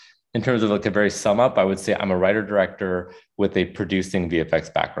 But in terms of like a very sum up, I would say I'm a writer director with a producing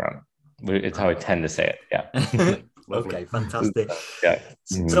VFX background. It's how I tend to say it. Yeah. Okay, fantastic. Yeah.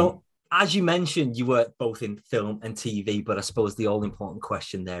 So, as you mentioned, you work both in film and TV, but I suppose the all-important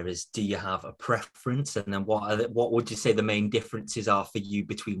question there is, do you have a preference? And then what would you say the main differences are for you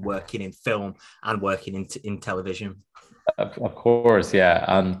between working in film and working in television? Of course,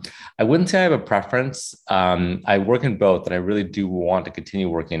 yeah. I wouldn't say I have a preference. I work in both, and I really do want to continue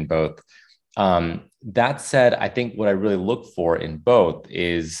working in both. That said, I think what I really look for in both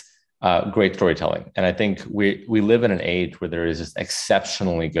is great storytelling. And I think we live in an age where there is just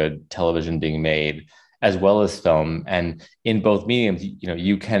exceptionally good television being made, as well as film. And in both mediums,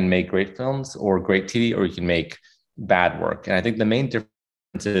 you can make great films or great TV, or you can make bad work. And I think the main difference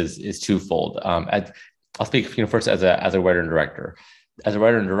is twofold. I'll speak, first as a writer and director. As a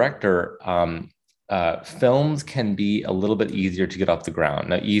writer and director, films can be a little bit easier to get off the ground.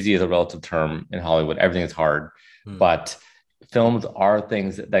 Now, easy is a relative term in Hollywood. Everything is hard, but films are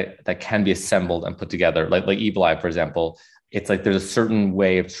things that can be assembled and put together. Like Evil Eye, for example, it's like there's a certain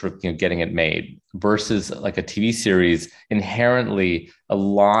way of sort of getting it made, versus like a TV series. Inherently, a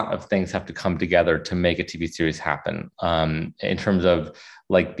lot of things have to come together to make a TV series happen. In terms of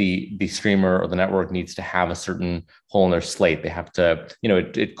like the streamer or the network needs to have a certain hole in their slate. They have to,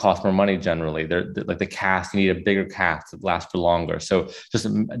 it costs more money generally. They're like the cast, you need a bigger cast that lasts for longer. So just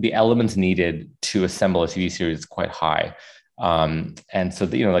the elements needed to assemble a TV series is quite high. And so,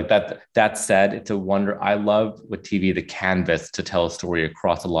 like that said, it's a wonder. I love with TV, the canvas to tell a story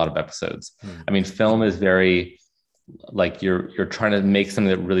across a lot of episodes. I mean, film is very like you're trying to make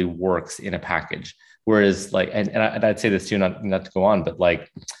something that really works in a package. Whereas like, and I'd say this too, not to go on, but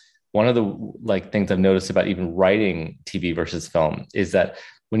like one of the like things I've noticed about even writing TV versus film is that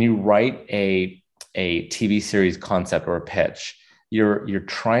when you write a TV series concept or a pitch, you're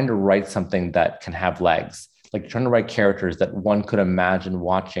trying to write something that can have legs. Like you're trying to write characters that one could imagine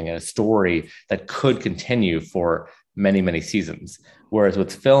watching, and a story that could continue for many, many seasons. Whereas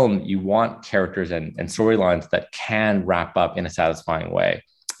with film, you want characters and storylines that can wrap up in a satisfying way.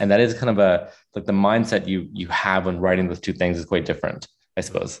 And that is kind of like the mindset you have when writing those two things is quite different, I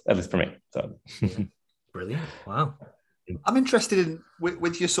suppose, at least for me. So brilliant. Wow. I'm interested in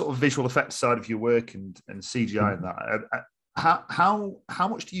with your sort of visual effects side of your work and CGI and that. How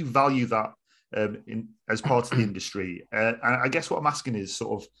much do you value that as part of the industry? And I guess what I'm asking is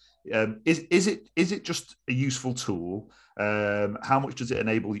sort of is it just a useful tool? How much does it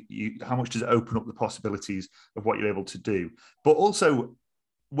enable you? How much does it open up the possibilities of what you're able to do? But also,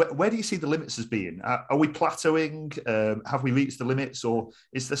 where do you see the limits as being? Are we plateauing? Have we reached the limits, or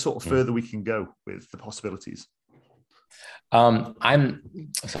is there sort of further we can go with the possibilities? So I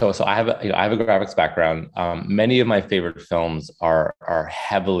have a graphics background. Many of my favorite films are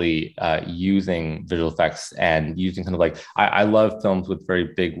heavily using visual effects and using kind of like I love films with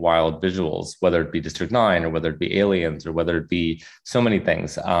very big wild visuals, whether it be District 9 or whether it be Aliens or whether it be so many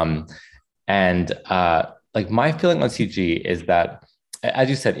things. Like my feeling on CG is that,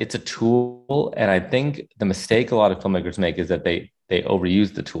 as you said, it's a tool, and I think the mistake a lot of filmmakers make is that they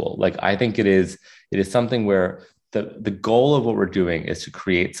overuse the tool. Like I think it is something where the goal of what we're doing is to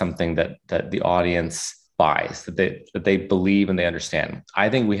create something that the audience buys, that they believe and they understand. I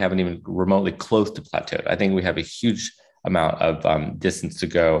think we haven't even remotely close to plateaued. I think we have a huge amount of distance to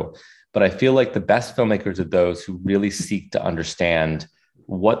go. But I feel like the best filmmakers are those who really seek to understand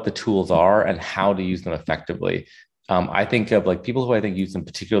what the tools are and how to use them effectively. I think of like people who I think use them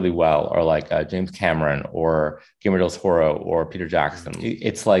particularly well are like James Cameron or Guillermo del Toro or Peter Jackson.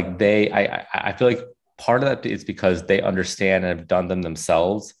 It's like I feel like part of that is because they understand and have done them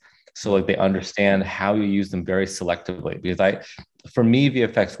themselves. So like they understand how you use them very selectively. Because for me,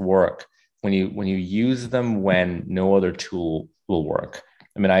 VFX work when you use them when no other tool will work.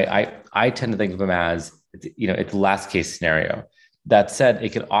 I mean, I tend to think of them as, it's the last case scenario. That said,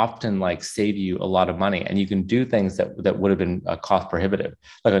 it can often like save you a lot of money, and you can do things that would have been cost prohibitive.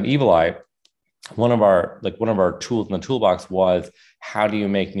 Like on Evil Eye, one of our tools in the toolbox was, how do you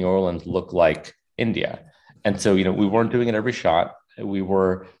make New Orleans look like India? And so, we weren't doing it every shot. We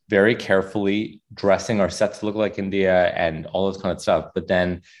were very carefully dressing our sets to look like India and all this kind of stuff. But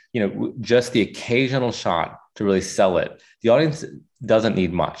then, just the occasional shot to really sell it, the audience doesn't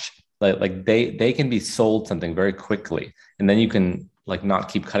need much. Like they can be sold something very quickly, and then you can like not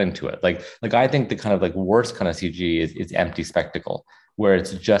keep cutting to it. Like I think the kind of like worst kind of CG is empty spectacle, where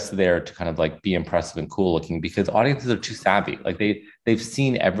it's just there to kind of like be impressive and cool looking, because audiences are too savvy. Like they've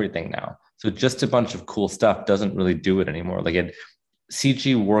seen everything now. So just a bunch of cool stuff doesn't really do it anymore. Like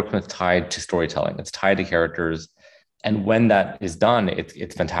CG work when it's tied to storytelling, it's tied to characters. And when that is done,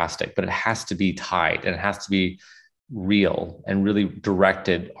 it's fantastic, but it has to be tied, and it has to be real and really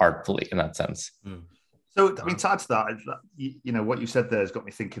directed artfully in that sense. So, I mean, tied to that, what you said there has got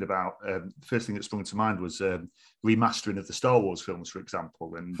me thinking about, the first thing that sprung to mind was remastering of the Star Wars films, for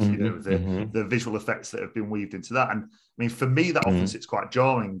example, and, the visual effects that have been weaved into that. And I mean, for me, that often sits quite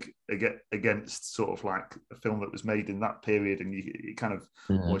jarring against sort of like a film that was made in that period, and it kind of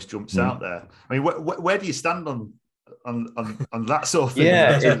always jumps out there. I mean, where do you stand on that sort of thing?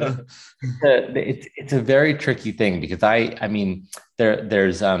 Yeah, it's a very tricky thing, because I mean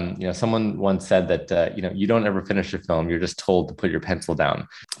there's someone once said that you don't ever finish a film, you're just told to put your pencil down.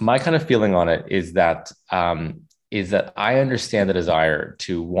 My kind of feeling on it is that is that I understand the desire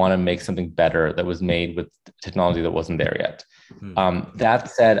to want to make something better that was made with technology that wasn't there yet. That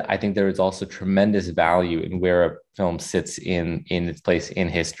said, I think there is also tremendous value in where a film sits in its place in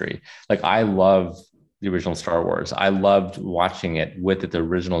history. Like, I love the original Star Wars. I loved watching it with its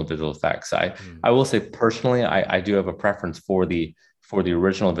original visual effects. I will say personally, I do have a preference for the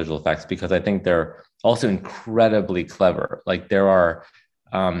original visual effects because I think they're also incredibly clever. Like, there are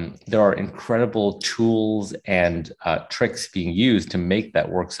incredible tools and tricks being used to make that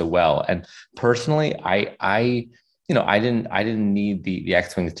work so well. And personally, I didn't need the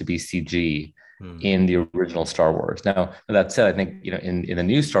X-Wings to be CG in the original Star Wars. Now, that said, I think, in the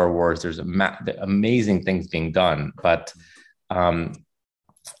new Star Wars, there's amazing things being done, but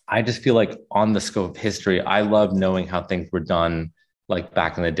I just feel like on the scope of history, I love knowing how things were done like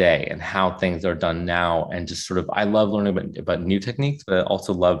back in the day and how things are done now. And just sort of, I love learning about new techniques, but I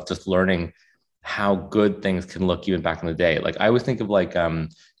also love just learning how good things can look even back in the day. Like, I always think of like,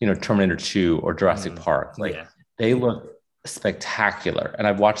 Terminator 2 or Jurassic Park. Like, they look spectacular. And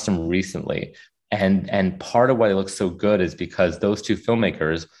I've watched them recently. And part of why they look so good is because those two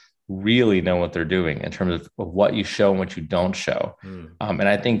filmmakers really know what they're doing in terms of what you show and what you don't show. And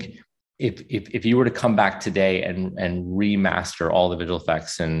I think if you were to come back today and remaster all the visual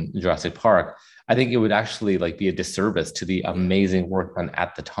effects in Jurassic Park, I think it would actually like be a disservice to the amazing work done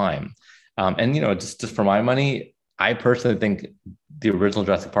at the time. And just for my money, I personally think the original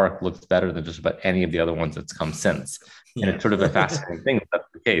Jurassic Park looks better than just about any of the other ones that's come since. And it's sort of a fascinating thing if that's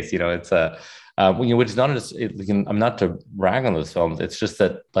the case. It's which is not just, I'm not to rag on those films. It's just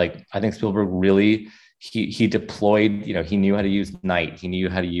that, like, I think Spielberg really, he deployed, he knew how to use night. He knew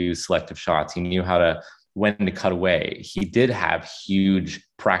how to use selective shots. He knew when to cut away. He did have huge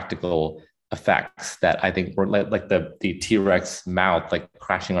practical effects that I think were like the T-Rex mouth, like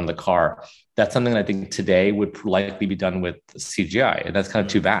crashing on the car. That's something that I think today would likely be done with CGI. And that's kind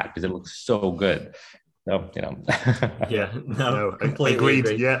of too bad because it looks so good. So, Yeah, no, completely agreed.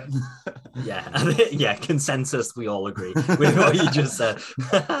 Agree. Yeah. Consensus. We all agree with what you just said.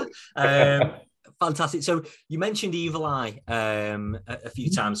 Fantastic. So you mentioned Evil Eye a few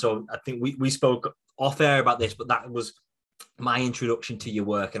times. So I think we spoke off air about this, but that was my introduction to your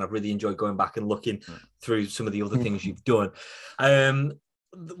work, and I've really enjoyed going back and looking through some of the other things you've done.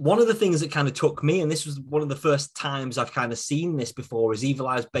 One of the things that kind of took me, and this was one of the first times I've kind of seen this before, is Evil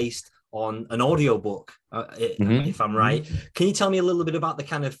Eye is based on an audiobook, if I'm right. Can you tell me a little bit about the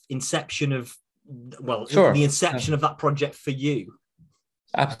kind of inception of, the inception of that project for you?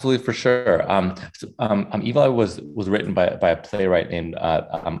 Absolutely, for sure. Evil Eye was written by a playwright named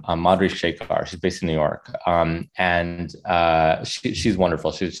Madhuri Shekhar. She's based in New York, and she's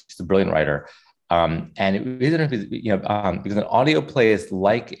wonderful. She's a brilliant writer. And it is interesting, because an audio play is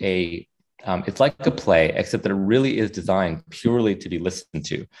like it's like a play, except that it really is designed purely to be listened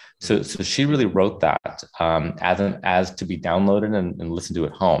to. So she really wrote that as to be downloaded and listened to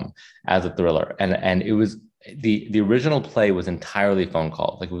at home as a thriller. And it was the original play was entirely phone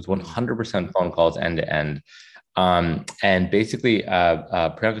calls. Like, it was 100% phone calls end to end. And basically,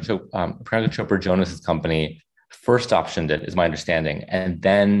 Priyanka Chopra Jonas's company first optioned it, is my understanding, and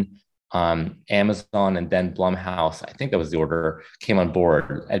then Amazon and then Blumhouse, I think that was the order, came on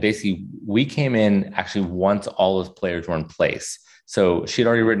board. And basically, we came in actually once all those players were in place. So she had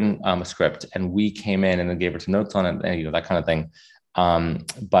already written a script, and we came in and then gave her some notes on it, and that kind of thing.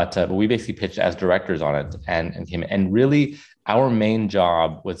 But we basically pitched as directors on it and came in. And really, our main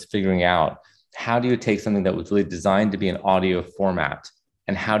job was figuring out, how do you take something that was really designed to be an audio format,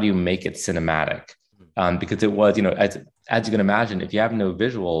 and how do you make it cinematic? Because it was, as you can imagine, if you have no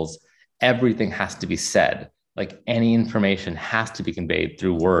visuals, everything has to be said. Like, any information has to be conveyed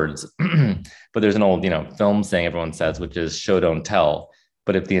through words. But there's an old, film saying everyone says, which is show, don't tell.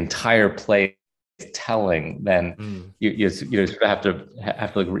 But if the entire play is telling, then you have to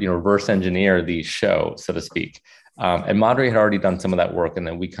reverse engineer the show, so to speak. And Madhuri had already done some of that work, and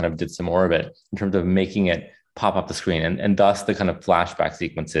then we kind of did some more of it in terms of making it pop up the screen, and thus the kind of flashback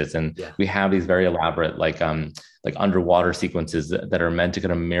sequences. And we have these very elaborate, like underwater sequences that are meant to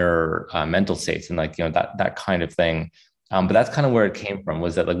kind of mirror mental states and that kind of thing. But that's kind of where it came from,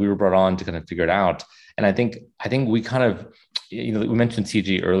 was that we were brought on to kind of figure it out. And I think we kind of, we mentioned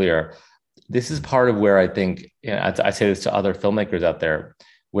CG earlier. This is part of where I think, I say this to other filmmakers out there,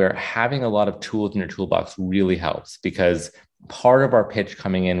 where having a lot of tools in your toolbox really helps, because part of our pitch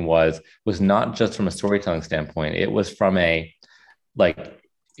coming in was not just from a storytelling standpoint. It was from it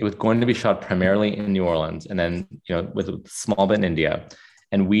was going to be shot primarily in New Orleans, and then, with a small bit in India.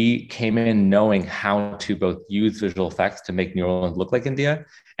 And we came in knowing how to both use visual effects to make New Orleans look like India,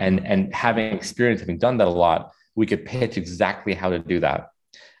 and having experience, having done that a lot, we could pitch exactly how to do that.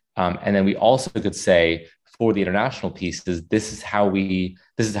 And then we also could say, for the international pieces, this is how we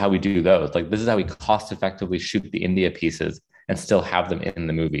do those. Like, this is how we cost effectively shoot the India pieces and still have them in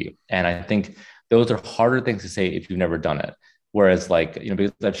the movie. And I think those are harder things to say if you've never done it. Whereas, like,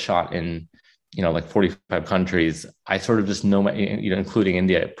 because I've shot in, like 45 countries, I sort of just know including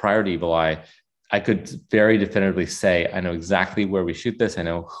India, prior to Evil Eye, I could very definitively say, I know exactly where we shoot this. I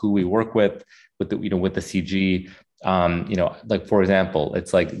know who we work with the, with the CG. Like, for example,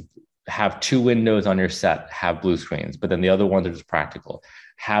 it's like, have 2 windows on your set, have blue screens, but then the other ones are just practical.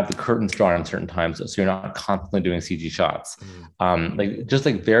 Have the curtains drawn in certain times, so you're not constantly doing CG shots.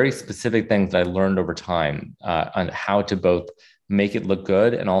 Like very specific things that I learned over time on how to both make it look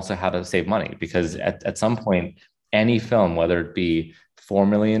good and also how to save money. Because at some point, any film, whether it be 4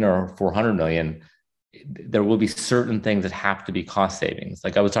 million or 400 million, there will be certain things that have to be cost savings.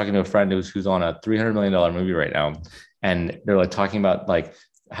 Like, I was talking to a friend who's on a $300 million movie right now, and they're like talking about like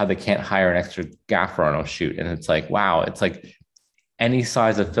how they can't hire an extra gaffer on a shoot. And it's like, wow, it's like any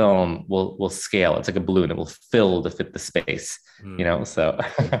size of film will scale. It's like a balloon. It will fill to fit the space, so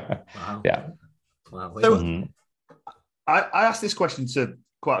Wow. Yeah. Wow. So I asked this question to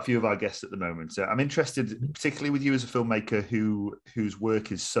quite a few of our guests at the moment. I'm interested, particularly with you as a filmmaker whose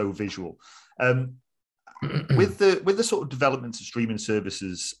work is so visual. With the sort of development of streaming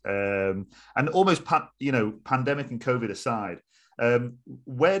services, and almost pandemic and COVID aside,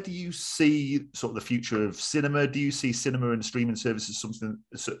 where do you see sort of the future of cinema? Do you see cinema and streaming services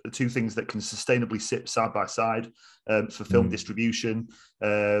two things that can sustainably sit side by side for film distribution,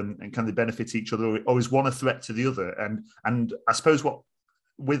 and can they benefit each other, or is one a threat to the other? And I suppose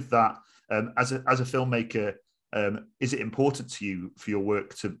with that, as a filmmaker, is it important to you for your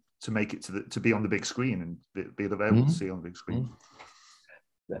work to make it to be on the big screen and be available to see on the big screen?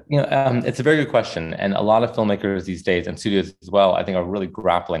 It's a very good question. And a lot of filmmakers these days, and studios as well, I think are really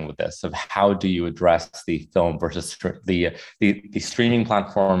grappling with this of how do you address the film versus the streaming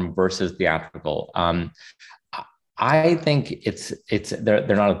platform versus theatrical. I think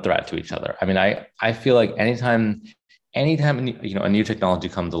they're not a threat to each other. I mean, I feel like anytime a new technology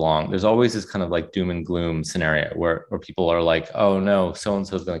comes along, there's always this kind of like doom and gloom scenario where people are like, oh no,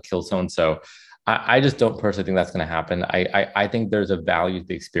 so-and-so is going to kill so-and-so. I just don't personally think that's going to happen. I think there's a value to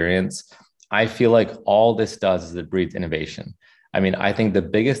the experience. I feel like all this does is it breeds innovation. I mean, I think the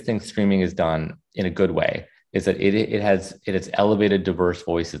biggest thing streaming has done in a good way is that it has elevated diverse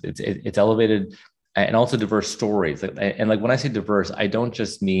voices. It's elevated and also diverse stories. And like, when I say diverse, I don't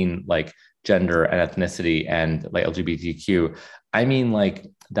just mean like gender and ethnicity and like LGBTQ. I mean like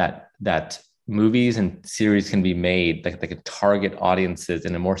that movies and series can be made that they can target audiences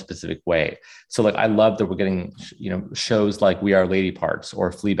in a more specific way. So like, I love that we're getting, shows like We Are Lady Parts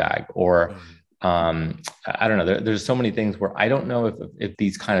or Fleabag or I don't know. There's so many things where I don't know if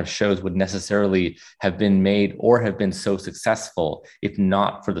these kind of shows would necessarily have been made or have been so successful if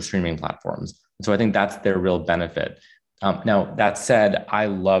not for the streaming platforms. So I think that's their real benefit. Now, that said, I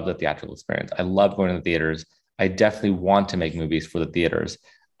love the theatrical experience. I love going to the theaters. I definitely want to make movies for the theaters.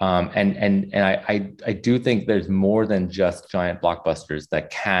 And I do think there's more than just giant blockbusters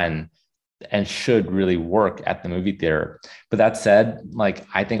that can and should really work at the movie theater. But that said, like,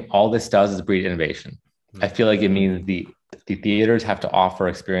 I think all this does is breed innovation. I feel like it means the theaters have to offer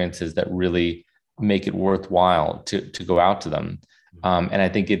experiences that really make it worthwhile to go out to them. And I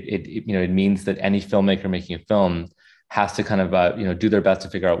think it means that any filmmaker making a film has to kind of do their best to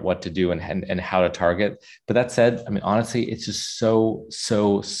figure out what to do and how to target. But that said, I mean, honestly, it's just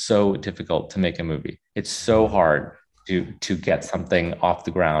so difficult to make a movie. It's so hard to get something off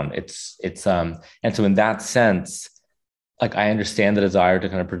the ground. And so in that sense, like, I understand the desire to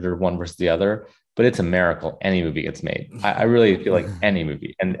kind of preserve one versus the other, but it's a miracle any movie gets made. I really feel like any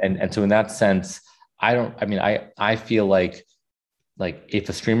movie. And so in that sense, I feel like if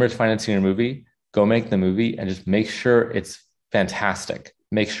a streamer is financing a movie, go make the movie and just make sure it's fantastic.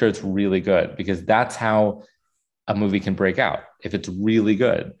 Make sure it's really good, because that's how a movie can break out. If it's really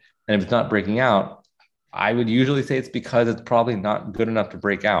good, and if it's not breaking out, I would usually say it's because it's probably not good enough to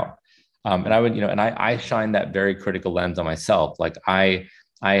break out. And I would, I shine that very critical lens on myself. Like I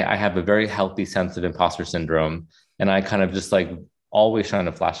have a very healthy sense of imposter syndrome, and I kind of just like always shine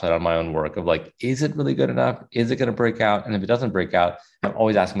a flashlight on my own work of like, is it really good enough? Is it going to break out? And if it doesn't break out, I'm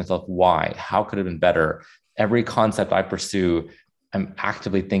always asking myself, why? How could it have been better? Every concept I pursue, I'm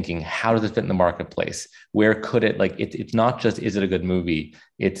actively thinking, how does it fit in the marketplace? Where could it, like, it's not just, is it a good movie?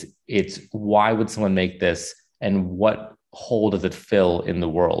 It's why would someone make this? And what hole does it fill in the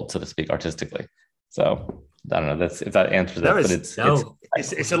world, so to speak, artistically? So I don't know if that answers it, but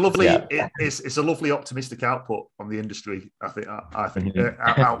it's a lovely it's a lovely optimistic output on the industry. I think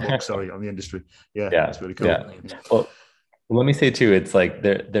outlook. Sorry, on the industry. Yeah, it's really cool. Yeah. Well, let me say too, it's like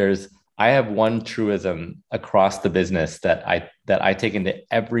I have one truism across the business that I take into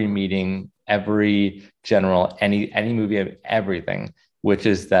every meeting, every general, any movie, everything, which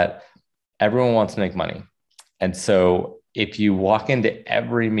is that everyone wants to make money. And so if you walk into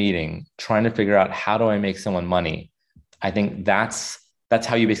every meeting trying to figure out how do I make someone money, I think that's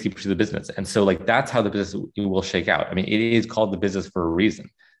how you basically pursue the business. And so like, that's how the business will shake out. I mean, it is called the business for a reason.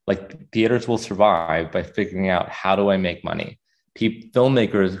 Like theaters will survive by figuring out how do I make money.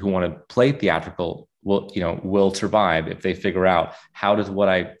 Filmmakers who want to play theatrical will survive if they figure out how does what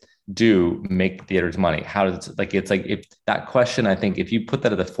I do make theaters money. How does if that question, I think if you put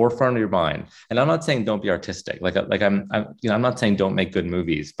that at the forefront of your mind, and I'm not saying don't be artistic, I'm not saying don't make good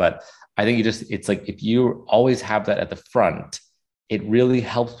movies, but I think it's like if you always have that at the front, it really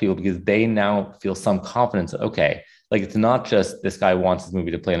helps people because they now feel some confidence. Okay, like it's not just this guy wants his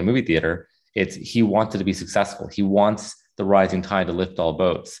movie to play in a movie theater. It's he wants it to be successful. He wants the rising tide to lift all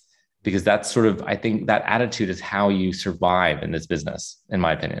boats, because that's sort of, I think that attitude is how you survive in this business, in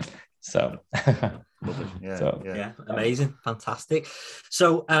my opinion. So, yeah, amazing, fantastic.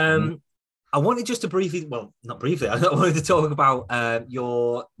 So, I wanted just to briefly, well, not briefly, I wanted to talk about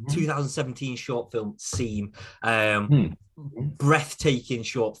your 2017 short film, Seam. Breathtaking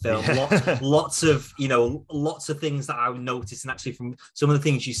short film. Lots of things that I noticed, and actually from some of the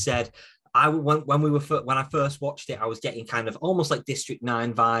things you said, when I first watched it, I was getting kind of almost like District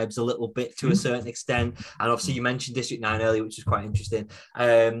 9 vibes a little bit to a certain extent. And obviously you mentioned District 9 earlier, which is quite interesting.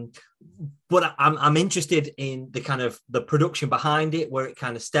 But I'm interested in the kind of the production behind it, where it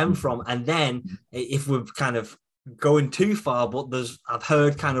kind of stemmed from. And then if we're kind of going too far, but I've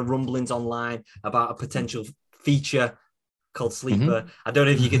heard kind of rumblings online about a potential feature called Sleeper. I don't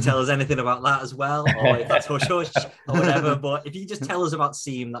know if you can tell us anything about that as well, or if that's hush hush or whatever, but if you just tell us about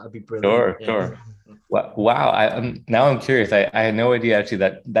Seam, that would be brilliant. Sure. Wow. I'm curious. I had no idea actually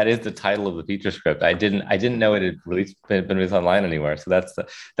that is the title of the feature script. I didn't know it had been released online anywhere. So that's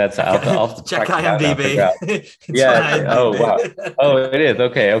I'll check IMDb. Yeah. Oh wow. Oh, it is.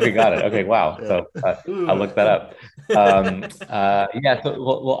 Okay. Got it. Okay. Wow. So I'll look that up. Yeah.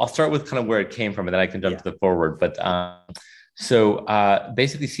 So I'll start with kind of where it came from, and then I can jump to the forward. But so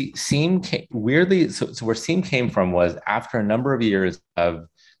basically, Seam weirdly. So where Seam came from was after a number of years of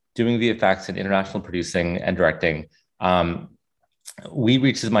doing VFX and international producing and directing. We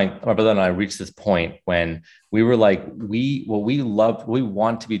reached my brother and I reached this point when we were like, what we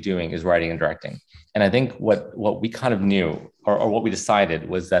want to be doing is writing and directing. And I think what we kind of knew, or what we decided,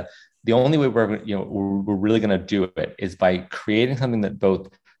 was that the only way we're really going to do it is by creating something that both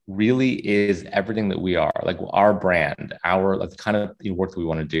really is everything that we are, like our brand, our like the kind of work that we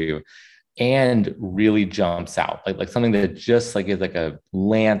want to do, and really jumps out, like something that just like is like a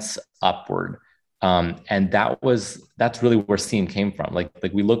lance upward. And that's really where Seam came from. Like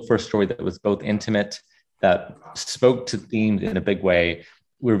we looked for a story that was both intimate, that spoke to themes in a big way.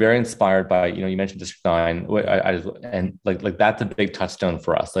 We were very inspired by, you mentioned District 9, and like that's a big touchstone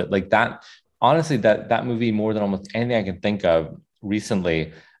for us. Like that, honestly, that movie, more than almost anything I can think of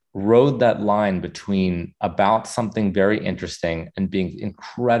recently, rode that line between about something very interesting and being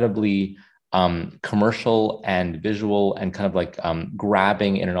incredibly commercial and visual and kind of like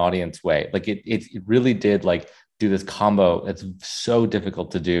grabbing in an audience way. Like it really did like do this combo. It's so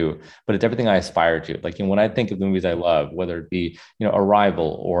difficult to do, but it's everything I aspire to. Like, when I think of the movies I love, whether it be,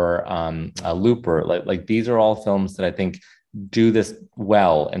 Arrival or Looper, like these are all films that I think do this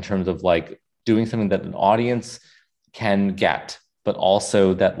well in terms of like doing something that an audience can get, but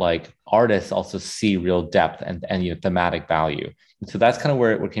also that like artists also see real depth and thematic value. And so that's kind of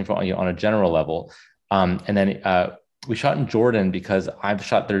where it came from on a general level. And then we shot in Jordan because I've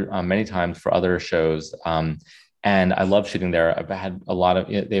shot there many times for other shows. And I love shooting there. I've had a lot of,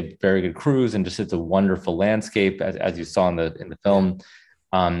 they have very good crews, and just it's a wonderful landscape as you saw in the film.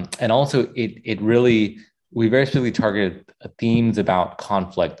 And also it really, we very specifically targeted themes about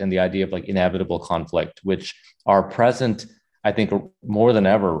conflict and the idea of like inevitable conflict, which are present, I think, more than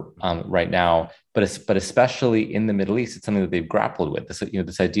ever right now, but especially in the Middle East. It's something that they've grappled with.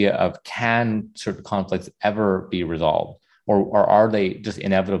 This idea of, can certain conflicts ever be resolved, or are they just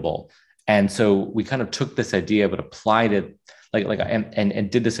inevitable? And so we kind of took this idea, but applied it and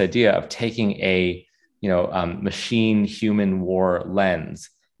did this idea of taking a machine human war lens,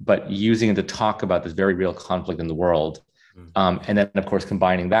 but using it to talk about this very real conflict in the world. And then, of course,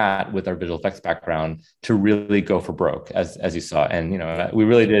 combining that with our visual effects background to really go for broke, as you saw. And, we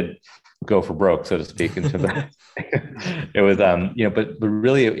really did go for broke, so to speak. Into the, it was, but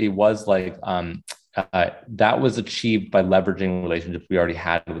really it was like, that was achieved by leveraging relationships we already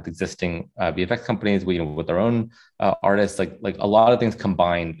had with existing VFX companies, with our own artists, like a lot of things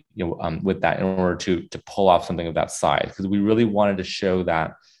combined, with that in order to pull off something of that size, because we really wanted to show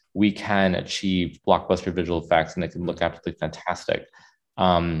that we can achieve blockbuster visual effects and it can look absolutely fantastic.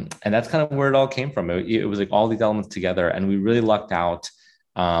 And that's kind of where it all came from. It was like all these elements together, and we really lucked out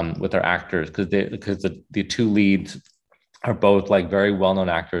with our actors, because the two leads are both like very well-known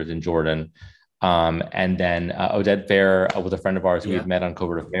actors in Jordan. And then Oded Fehr was a friend of ours who we'd met on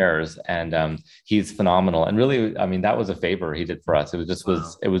Covert Affairs, and he's phenomenal. And really, I mean, that was a favor he did for us. It was just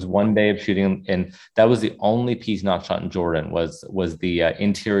it was one day of shooting, and that was the only piece not shot in Jordan. Was the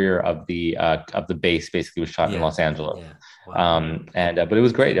interior of the base basically was shot in Los Angeles. Yeah. Wow. But it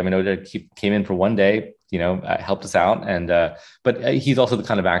was great. I mean, Oded came in for one day, helped us out, and but he's also the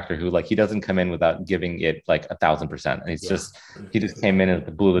kind of actor who, like, he doesn't come in without giving it like 1,000%. And he just came in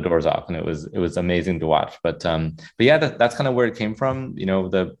and blew the doors off, and it was amazing to watch. But yeah, that's kind of where it came from.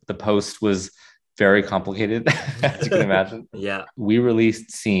 The post was very complicated, as you can imagine. Yeah, we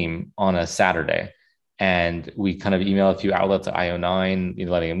released Seam on a Saturday, and we kind of emailed a few outlets at IO9,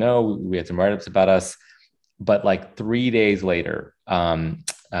 letting them know we had some write-ups about us. But like 3 days later,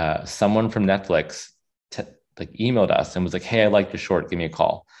 someone from Netflix emailed us and was like, "Hey, I like your short. Give me a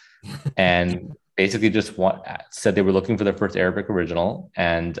call." And basically just said they were looking for their first Arabic original.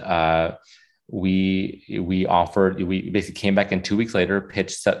 And we basically came back in 2 weeks later,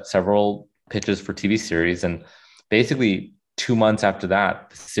 pitched several pitches for TV series. And basically 2 months after that,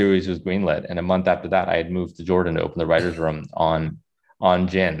 the series was greenlit. And a month after that, I had moved to Jordan to open the writer's room on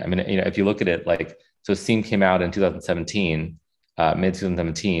Jinn. I mean, if you look at it, so Seam came out in 2017, mid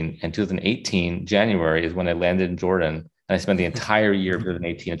 2017, and 2018 January is when I landed in Jordan, and I spent the entire year of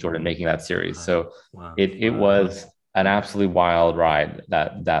 2018 in Jordan making that series. So it was an absolutely wild ride,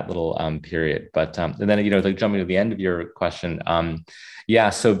 that little period. But and then jumping to the end of your question,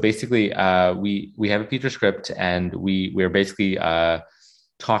 so basically we have a feature script, and we're basically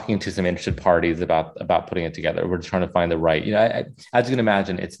talking to some interested parties about putting it together. We're just trying to find the right, as you can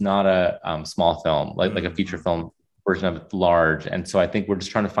imagine, it's not a small film, like a feature film version of it, large. And so I think we're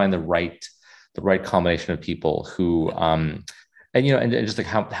just trying to find the right combination of people who, and just like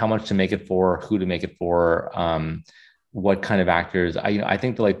how much to make it for, who to make it for, what kind of actors. I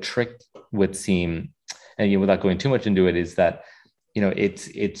think the trick with Seam, and without going too much into it, is that,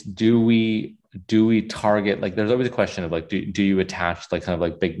 it's do we target, there's always a question of do you attach kind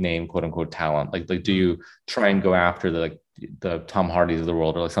of big name, quote unquote, talent? Do you try and go after the Tom Hardys of the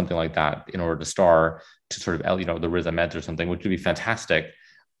world, or something like that, in order to star, to sort of, the Riz Ahmeds or something, which would be fantastic?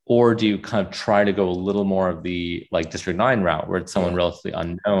 Or do you kind of try to go a little more of the District 9 route, where it's someone relatively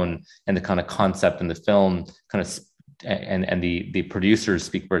unknown, and the kind of concept in the film kind of, and the producers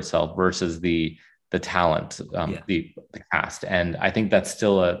speak for itself versus the talent, the cast? And I think that's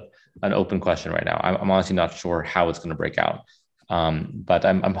still an open question right now. I'm honestly not sure how it's going to break out, but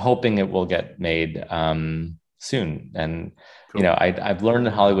I'm hoping it will get made soon. And cool. I've learned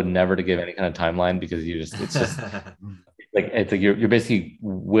in Hollywood never to give any kind of timeline, because it's just it's like you're basically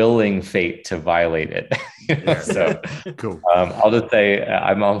willing fate to violate it. So cool. I'll just say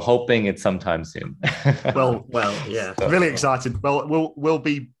I'm hoping it's sometime soon. well, yeah. So, really excited. Well, we'll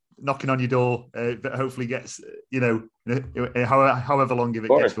be knocking on your door, that hopefully gets, however long if it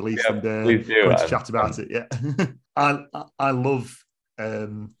gets released, and please do. Going to chat about it. Yeah. I love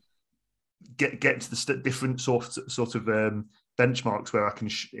get to the different sort of benchmarks where I can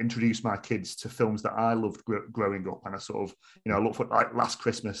introduce my kids to films that I loved growing up. And I sort of, I look for, last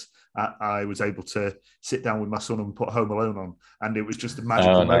Christmas, I was able to sit down with my son and put Home Alone on, and it was just a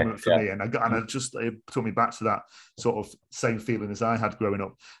magical moment for me. And it took me back to that sort of same feeling as I had growing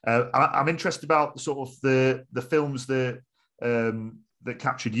up. I'm interested about sort of the films that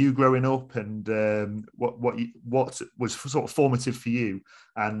captured you growing up, and what was sort of formative for you,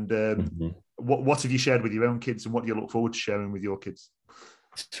 and what have you shared with your own kids, and what do you look forward to sharing with your kids?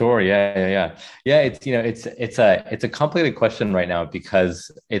 Sure. Yeah. It's a complicated question right now,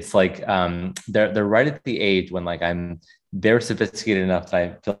 because it's they're right at the age when they're sophisticated enough that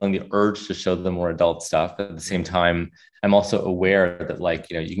I'm feeling the urge to show them more adult stuff. At the same time, I'm also aware that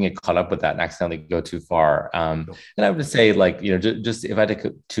you can get caught up with that and accidentally go too far. And I would just say just if I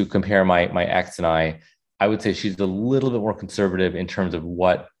had to compare my ex and I would say she's a little bit more conservative in terms of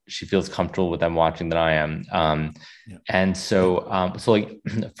what she feels comfortable with them watching than I am. And so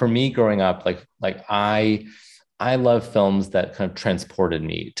for me growing up, I love films that kind of transported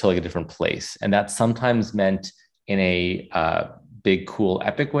me to a different place. And that sometimes meant in a big, cool,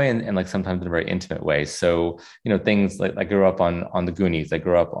 epic way, and like sometimes in a very intimate way. So, things like I grew up on the Goonies. I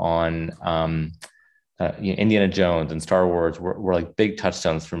grew up on Indiana Jones and Star Wars were like big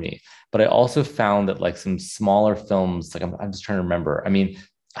touchstones for me. But I also found that like some smaller films, like I'm just trying to remember. I mean,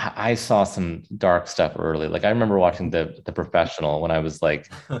 I saw some dark stuff early. Like I remember watching the Professional when I was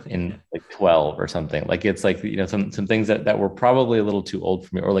like in like 12 or something. Like it's like, some things that were probably a little too old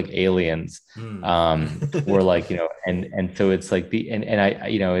for me, or like Aliens, were like, and so it's like and I,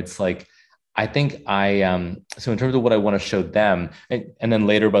 it's like, I think so in terms of what I want to show them, and then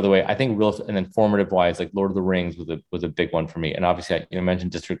later, by the way, I think and then formative wise, like Lord of the Rings was a big one for me. And obviously I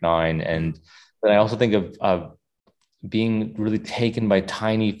mentioned District 9, and but I also think of being really taken by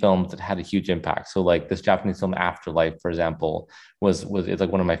tiny films that had a huge impact. So like this Japanese film Afterlife, for example, it's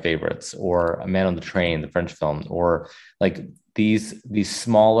like one of my favorites, or A Man on the Train, the French film, or like these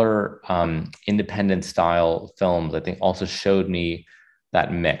smaller independent style films, I think also showed me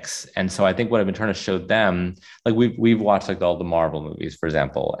that mix. And so I think what I've been trying to show them, like we've watched like all the Marvel movies, for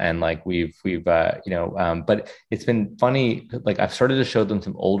example, and like we've but it's been funny. Like I've started to show them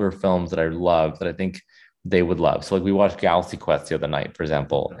some older films that I love that I think they would love. So like we watched Galaxy Quest the other night, for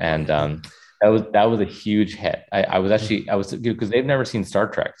example, and that was a huge hit. I was because they've never seen Star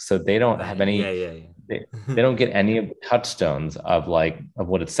Trek, so they don't have any. They don't get any of the touchstones of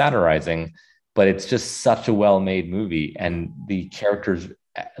what it's satirizing, but it's just such a well-made movie, and the characters,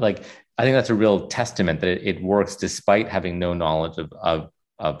 like I think that's a real testament that it works despite having no knowledge of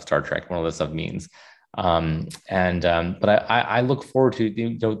Star Trek, what all this stuff means. But I look forward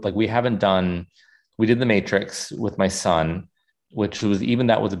to, like we did The Matrix with my son, which was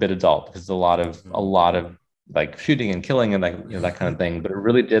that was a bit adult because a lot of like shooting and killing and like that kind of thing. But it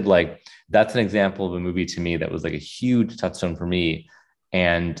really did that's an example of a movie to me that was like a huge touchstone for me,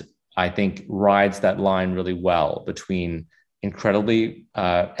 and I think rides that line really well between incredibly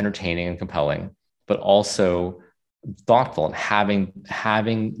entertaining and compelling, but also thoughtful and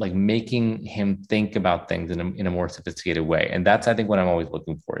having like making him think about things in a more sophisticated way. And that's, I think, what I'm always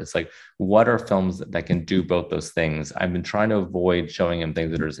looking for. It's like, what are films that can do both those things? I've been trying to avoid showing him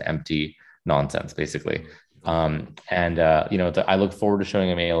things that are just empty nonsense, basically. I look forward to showing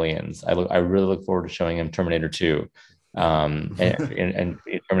him Aliens. I really look forward to showing him Terminator 2, and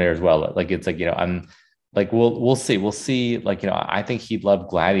Terminator as well. Like it's like, I'm like, we'll see. Like, I think he'd love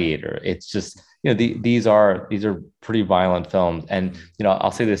Gladiator. It's just, these are pretty violent films. And,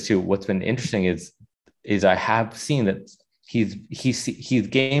 I'll say this too. What's been interesting is I have seen that he's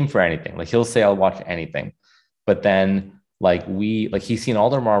game for anything. Like he'll say, I'll watch anything. But then he's seen all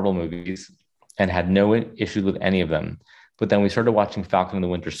their Marvel movies and had no issues with any of them. But then we started watching Falcon and the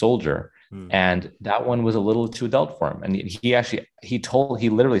Winter Soldier, and that one was a little too adult for him. And he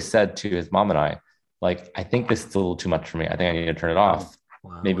literally said to his mom and I, like, I think this is a little too much for me. I think I need to turn it off.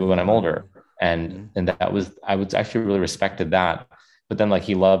 Wow. Maybe when I'm older. And I was actually really respected that. But then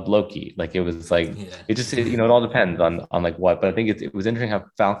he loved Loki. Like it was like, it just, it all depends on like what, but I think it was interesting how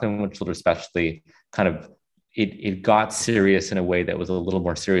Falcon and Winter Soldier especially kind of, it got serious in a way that was a little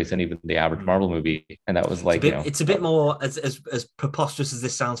more serious than even the average Marvel movie. And that was like, it's a bit more, as preposterous as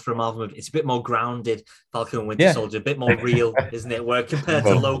this sounds for a Marvel movie, it's a bit more grounded. Falcon and Winter Soldier, a bit more real, isn't it? Where compared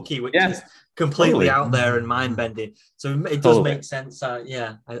to Loki, which is completely out there and mind-bending. So it does make sense. I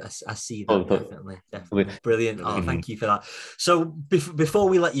see that, definitely. Brilliant. Oh, thank you for that. So before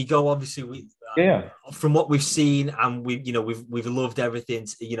we let you go, obviously we from what we've seen, and we've loved everything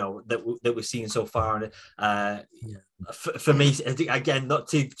that we've seen so far. And for me, again, not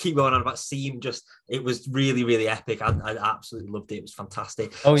to keep going on about Seam, just it was really, really epic. I absolutely loved it. It was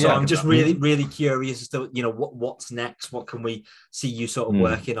fantastic. So I'm just really, really curious as to what's next. What can we see you sort of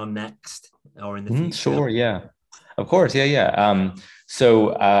working on next or in the future? Sure, yeah. Of course, yeah.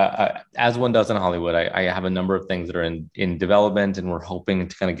 So as one does in Hollywood, I have a number of things that are in development, and we're hoping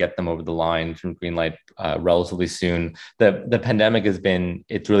to kind of get them over the line from Greenlight relatively soon. The pandemic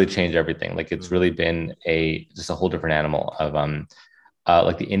it's really changed everything. Like it's really been just a whole different animal of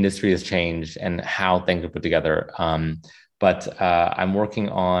like the industry has changed and how things are put together. But I'm working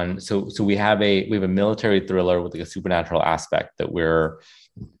on, so we have a military thriller with like a supernatural aspect that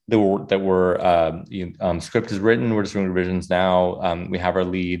script is written. We're just doing revisions now. We have our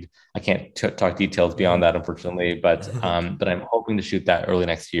lead. I can't talk details beyond that, unfortunately, but I'm hoping to shoot that early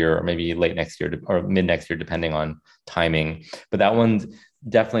next year or maybe late next year or mid next year, depending on timing. But that one's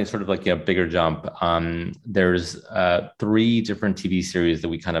definitely sort of like a bigger jump. There's 3 different TV series that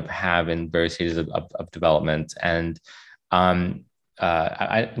we kind of have in various stages of development. And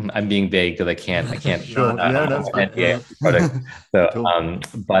I'm being vague because I can't. Sure. product. So, cool.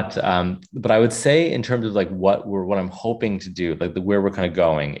 But I would say in terms of like what I'm hoping to do, like where we're kind of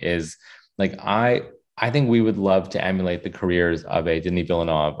going is like I think we would love to emulate the careers of a Denis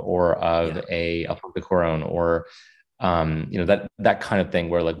Villeneuve or of a Alfonso Cuarón or that kind of thing,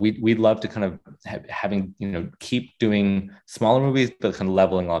 where like we'd love to kind of having keep doing smaller movies but kind of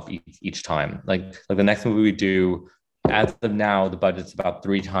leveling off each time. Like the next movie we do, as of now, the budget's about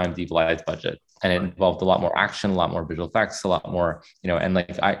 3 times Evil Eye's budget, and it involved a lot more action, a lot more visual effects, a lot more, and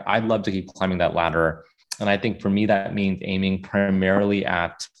like I'd love to keep climbing that ladder. And I think for me that means aiming primarily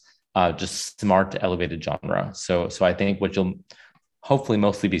at just smart elevated genre. So I think what you'll hopefully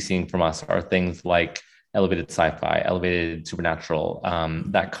mostly be seeing from us are things like elevated sci-fi, elevated supernatural,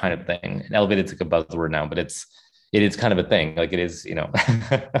 that kind of thing. And elevated is like a buzzword now, but it is kind of a thing. Like it is, so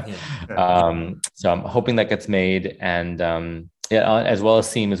I'm hoping that gets made, and as well as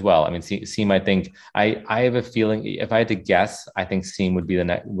Seam as well. I mean, Seam. I think I have a feeling, if I had to guess, I think Seam would be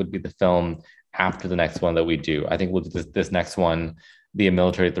the film after the next one that we do. I think we'll do this next one be a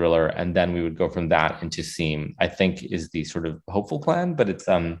military thriller, and then we would go from that into Seam, I think is the sort of hopeful plan, but it's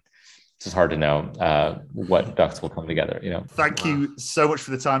just hard to know what ducks will come together. Thank you so much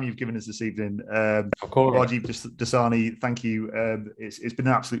for the time you've given us this evening. Of course, Rajiv Dasani, thank you. It's been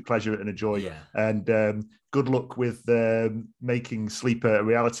an absolute pleasure and a joy. And good luck with making Sleeper a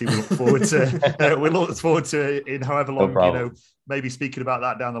reality. We look forward to it in however long. Maybe speaking about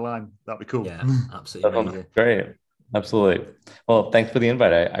that down the line. That'd be cool. Yeah, absolutely. Great. Absolutely. Well, thanks for the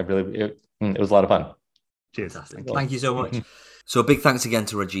invite. It was a lot of fun. Cheers. Thank you so much. So a big thanks again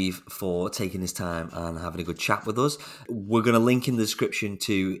to Rajiv for taking his time and having a good chat with us. We're going to link in the description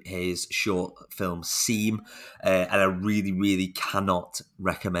to his short film Seam, and I really, really cannot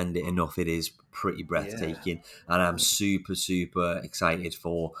recommend it enough. It is pretty breathtaking, and I'm super, super excited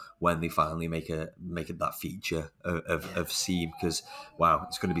for when they finally make that feature of Seam, because wow,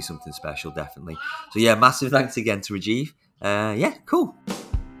 it's going to be something special, definitely. So yeah, massive thanks again to Rajiv. Cool.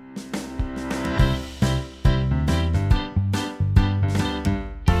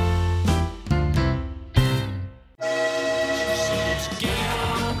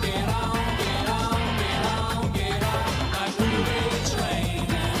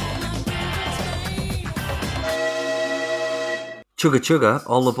 Chugga chugga,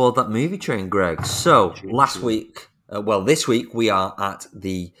 all aboard that movie train, Greg. So this week we are at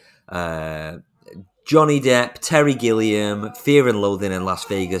the Johnny Depp, Terry Gilliam, Fear and Loathing in Las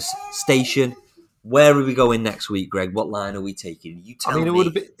Vegas station. Where are we going next week, Greg? What line are we taking? You tell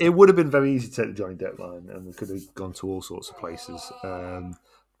me. It would have been very easy to take the Johnny Depp line, and we could have gone to all sorts of places.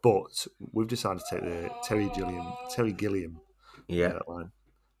 But we've decided to take the Terry Gilliam line.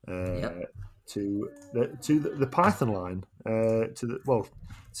 To the Python line, to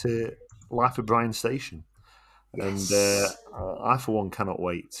Life of Brian Station, and I for one cannot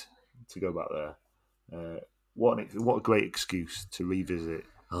wait to go back there. What a great excuse to revisit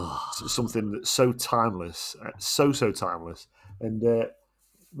something that's so timeless, so timeless. And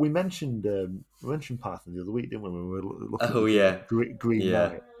we mentioned Python the other week, didn't we? When we were looking at Green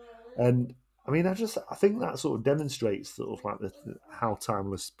Knight, and I mean, I think that sort of demonstrates sort of like how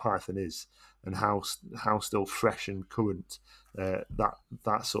timeless Python is, and how still fresh and current that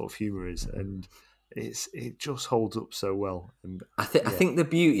sort of humour is, and it just holds up so well. And I think the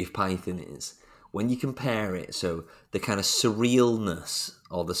beauty of Python is when you compare it. So the kind of surrealness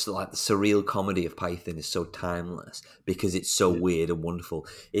or the surreal comedy of Python is so timeless because it's so weird and wonderful.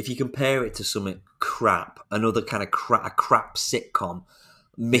 If you compare it to something crap, another kind of crap sitcom,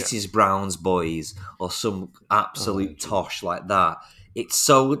 Mrs. Brown's Boys, or some absolute tosh like that,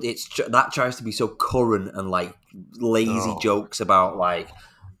 that tries to be so current and like lazy jokes about like,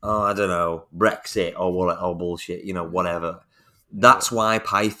 I don't know, Brexit or bullshit, whatever. That's why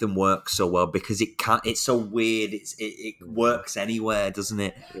Python works so well, because it's so weird. It works anywhere, doesn't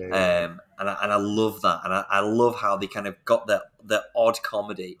it? And I love that, and I love how they kind of got the odd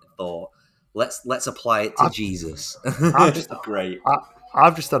comedy. Thought let's apply it to Jesus. Great.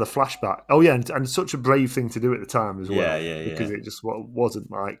 I've just had a flashback. Oh yeah, and such a brave thing to do at the time as well. Because it just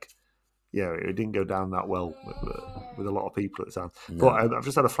wasn't like, it didn't go down that well with a lot of people at the time. No. But I've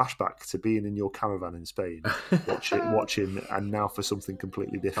just had a flashback to being in your caravan in Spain, watching, and now for something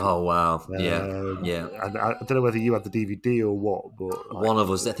completely different. Oh wow, yeah. And I don't know whether you had the DVD or what, but one of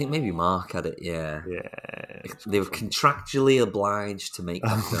us, I think maybe Mark had it. Yeah. They were contractually obliged to make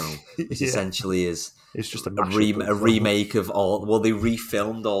that film, which essentially is. It's just a remake of all. Well, they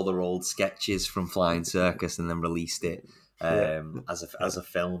refilmed all their old sketches from Flying Circus and then released it as a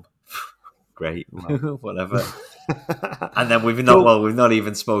film. Great, whatever. And then we've not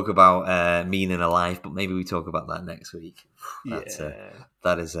even spoke about Meaning of Life, but maybe we talk about that next week.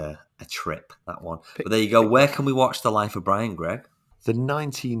 That is a trip, that one. But there you go. Where can we watch The Life of Brian, Greg? The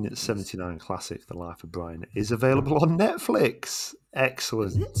 1979 classic, The Life of Brian, is available on Netflix.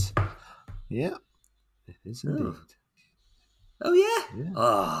 Excellent. Yeah, it is indeed. Oh, yeah.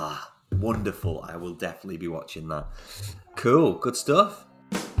 Ah, wonderful. I will definitely be watching that. Cool. Good stuff.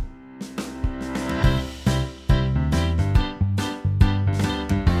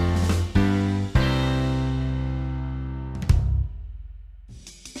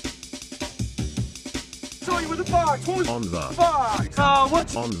 On the box.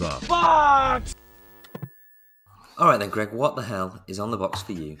 What's on the box? All right then, Greg. What the hell is on the box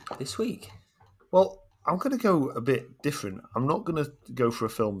for you this week? Well, I'm going to go a bit different. I'm not going to go for a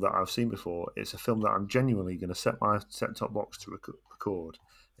film that I've seen before. It's a film that I'm genuinely going to set my set-top box to record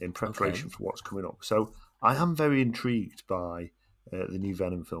in preparation for what's coming up. So I am very intrigued by the new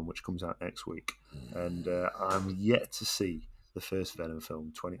Venom film, which comes out next week, and I'm yet to see the first Venom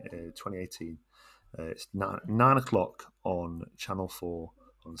film, 2018. It's 9 o'clock on Channel 4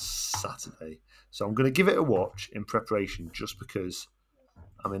 on Saturday. So I'm going to give it a watch in preparation just because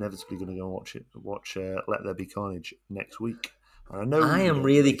I'm inevitably going to go and watch Let There Be Carnage next week. And I am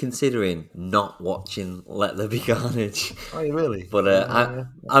really considering not watching Let There Be Carnage. Are you really? But I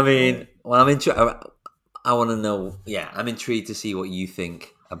mean, well, I want to know. Yeah, I'm intrigued to see what you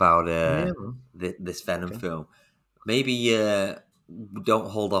think about this Venom film. Maybe don't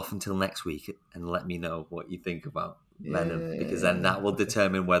hold off until next week and let me know what you think about Venom, because then that will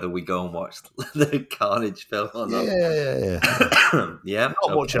determine whether we go and watch the Carnage film or not. Yeah.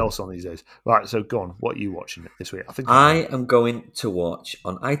 Not much else on these days. Right, so go on. What are you watching this week? I am going to watch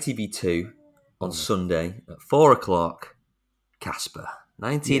on ITV2 on Sunday at 4 o'clock, Casper.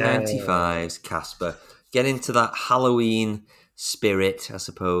 1995's Casper. Get into that Halloween spirit, I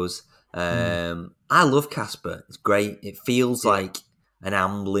suppose. I love Casper. It's great. It feels like an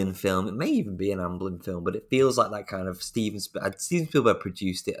Amblin film. It may even be an Amblin film, but it feels like that kind of Steven Spielberg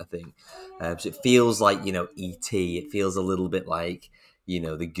produced it, I think. So it feels like, E.T. It feels a little bit like,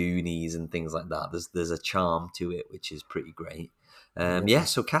 the Goonies and things like that. There's a charm to it, which is pretty great.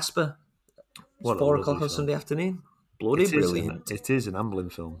 So Casper. It's 4 o'clock on Sunday afternoon. Bloody brilliant. It is an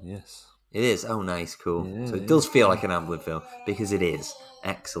Amblin film, yes. It is. Oh, nice, cool. So it does feel like an Amblin film because it is.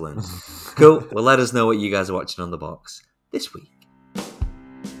 Excellent. Cool. Well, let us know what you guys are watching on the box this week.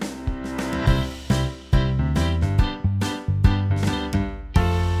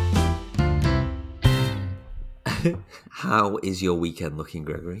 How is your weekend looking,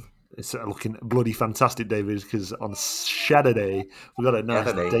 Gregory? It's looking bloody fantastic, David, because on Saturday we've got a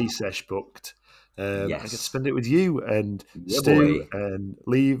nice day sesh booked. I get to spend it with you and Stu and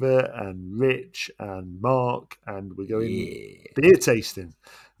Lever and Rich and Mark, and we're going beer tasting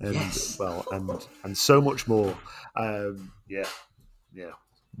and and so much more. Well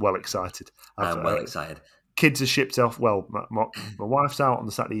excited. I'm well excited. Kids are shipped off. Well, my wife's out on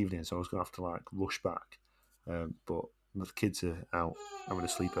the Saturday evening, so I was going to have to rush back. But the kids are out having a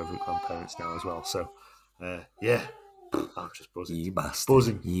sleepover at grandparents now as well. So I'm just buzzing. You bastard.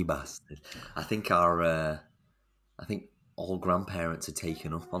 Buzzing. You bastard. I think all grandparents are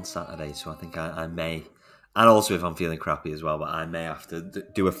taken up on Saturday, so I think I may, and also if I'm feeling crappy as well, but I may have to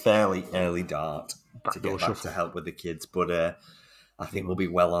do a fairly early dart to get back to help with the kids. But I think we'll be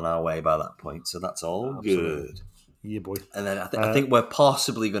well on our way by that point, so that's all good. Yeah, boy. And then I think we're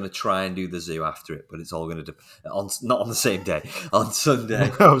possibly going to try and do the zoo after it, but it's all going to not on the same day, on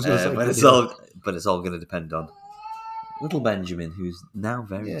Sunday. But it's all going to depend on little Benjamin, who's now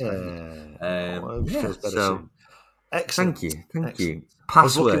very tiny. So excellent. Thank you.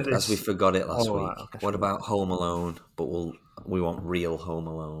 Password, as we forgot it last week. Right, what about Home Alone? But we want real Home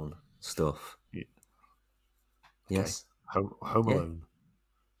Alone stuff. Yeah. Yes. Home Alone.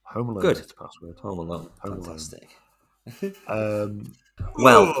 Home Alone Good. is the password. Home Alone. Fantastic.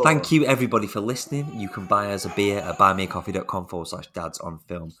 Well, thank you everybody for listening. You can buy us a beer at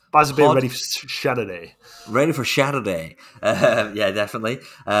buymeacoffee.com/dadsonfilm. Buy us a beer ready for Saturday. Ready for Saturday. Definitely.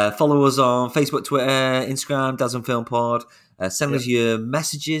 Follow us on Facebook, Twitter, Instagram, Dads on Film Pod. Send us your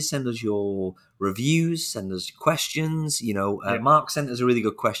messages, send us your reviews, send us questions. Mark sent us a really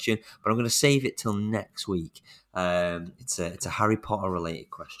good question, but I'm going to save it till next week. It's a Harry Potter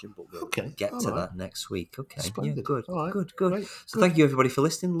related question, but we'll get to that next week. Okay, Splendid. Yeah, good, right. good. Great. So thank you everybody for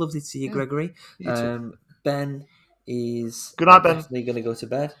listening. Lovely to see you, Gregory. Ben is good night, Ben. Definitely going to go to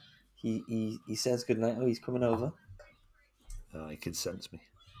bed. He says good night. Oh, he's coming over. He can sense me.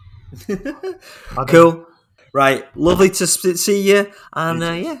 Cool. Right, lovely to see you,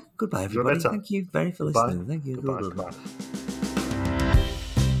 and goodbye, everybody. Thank you very much for listening. Thank you. Goodbye.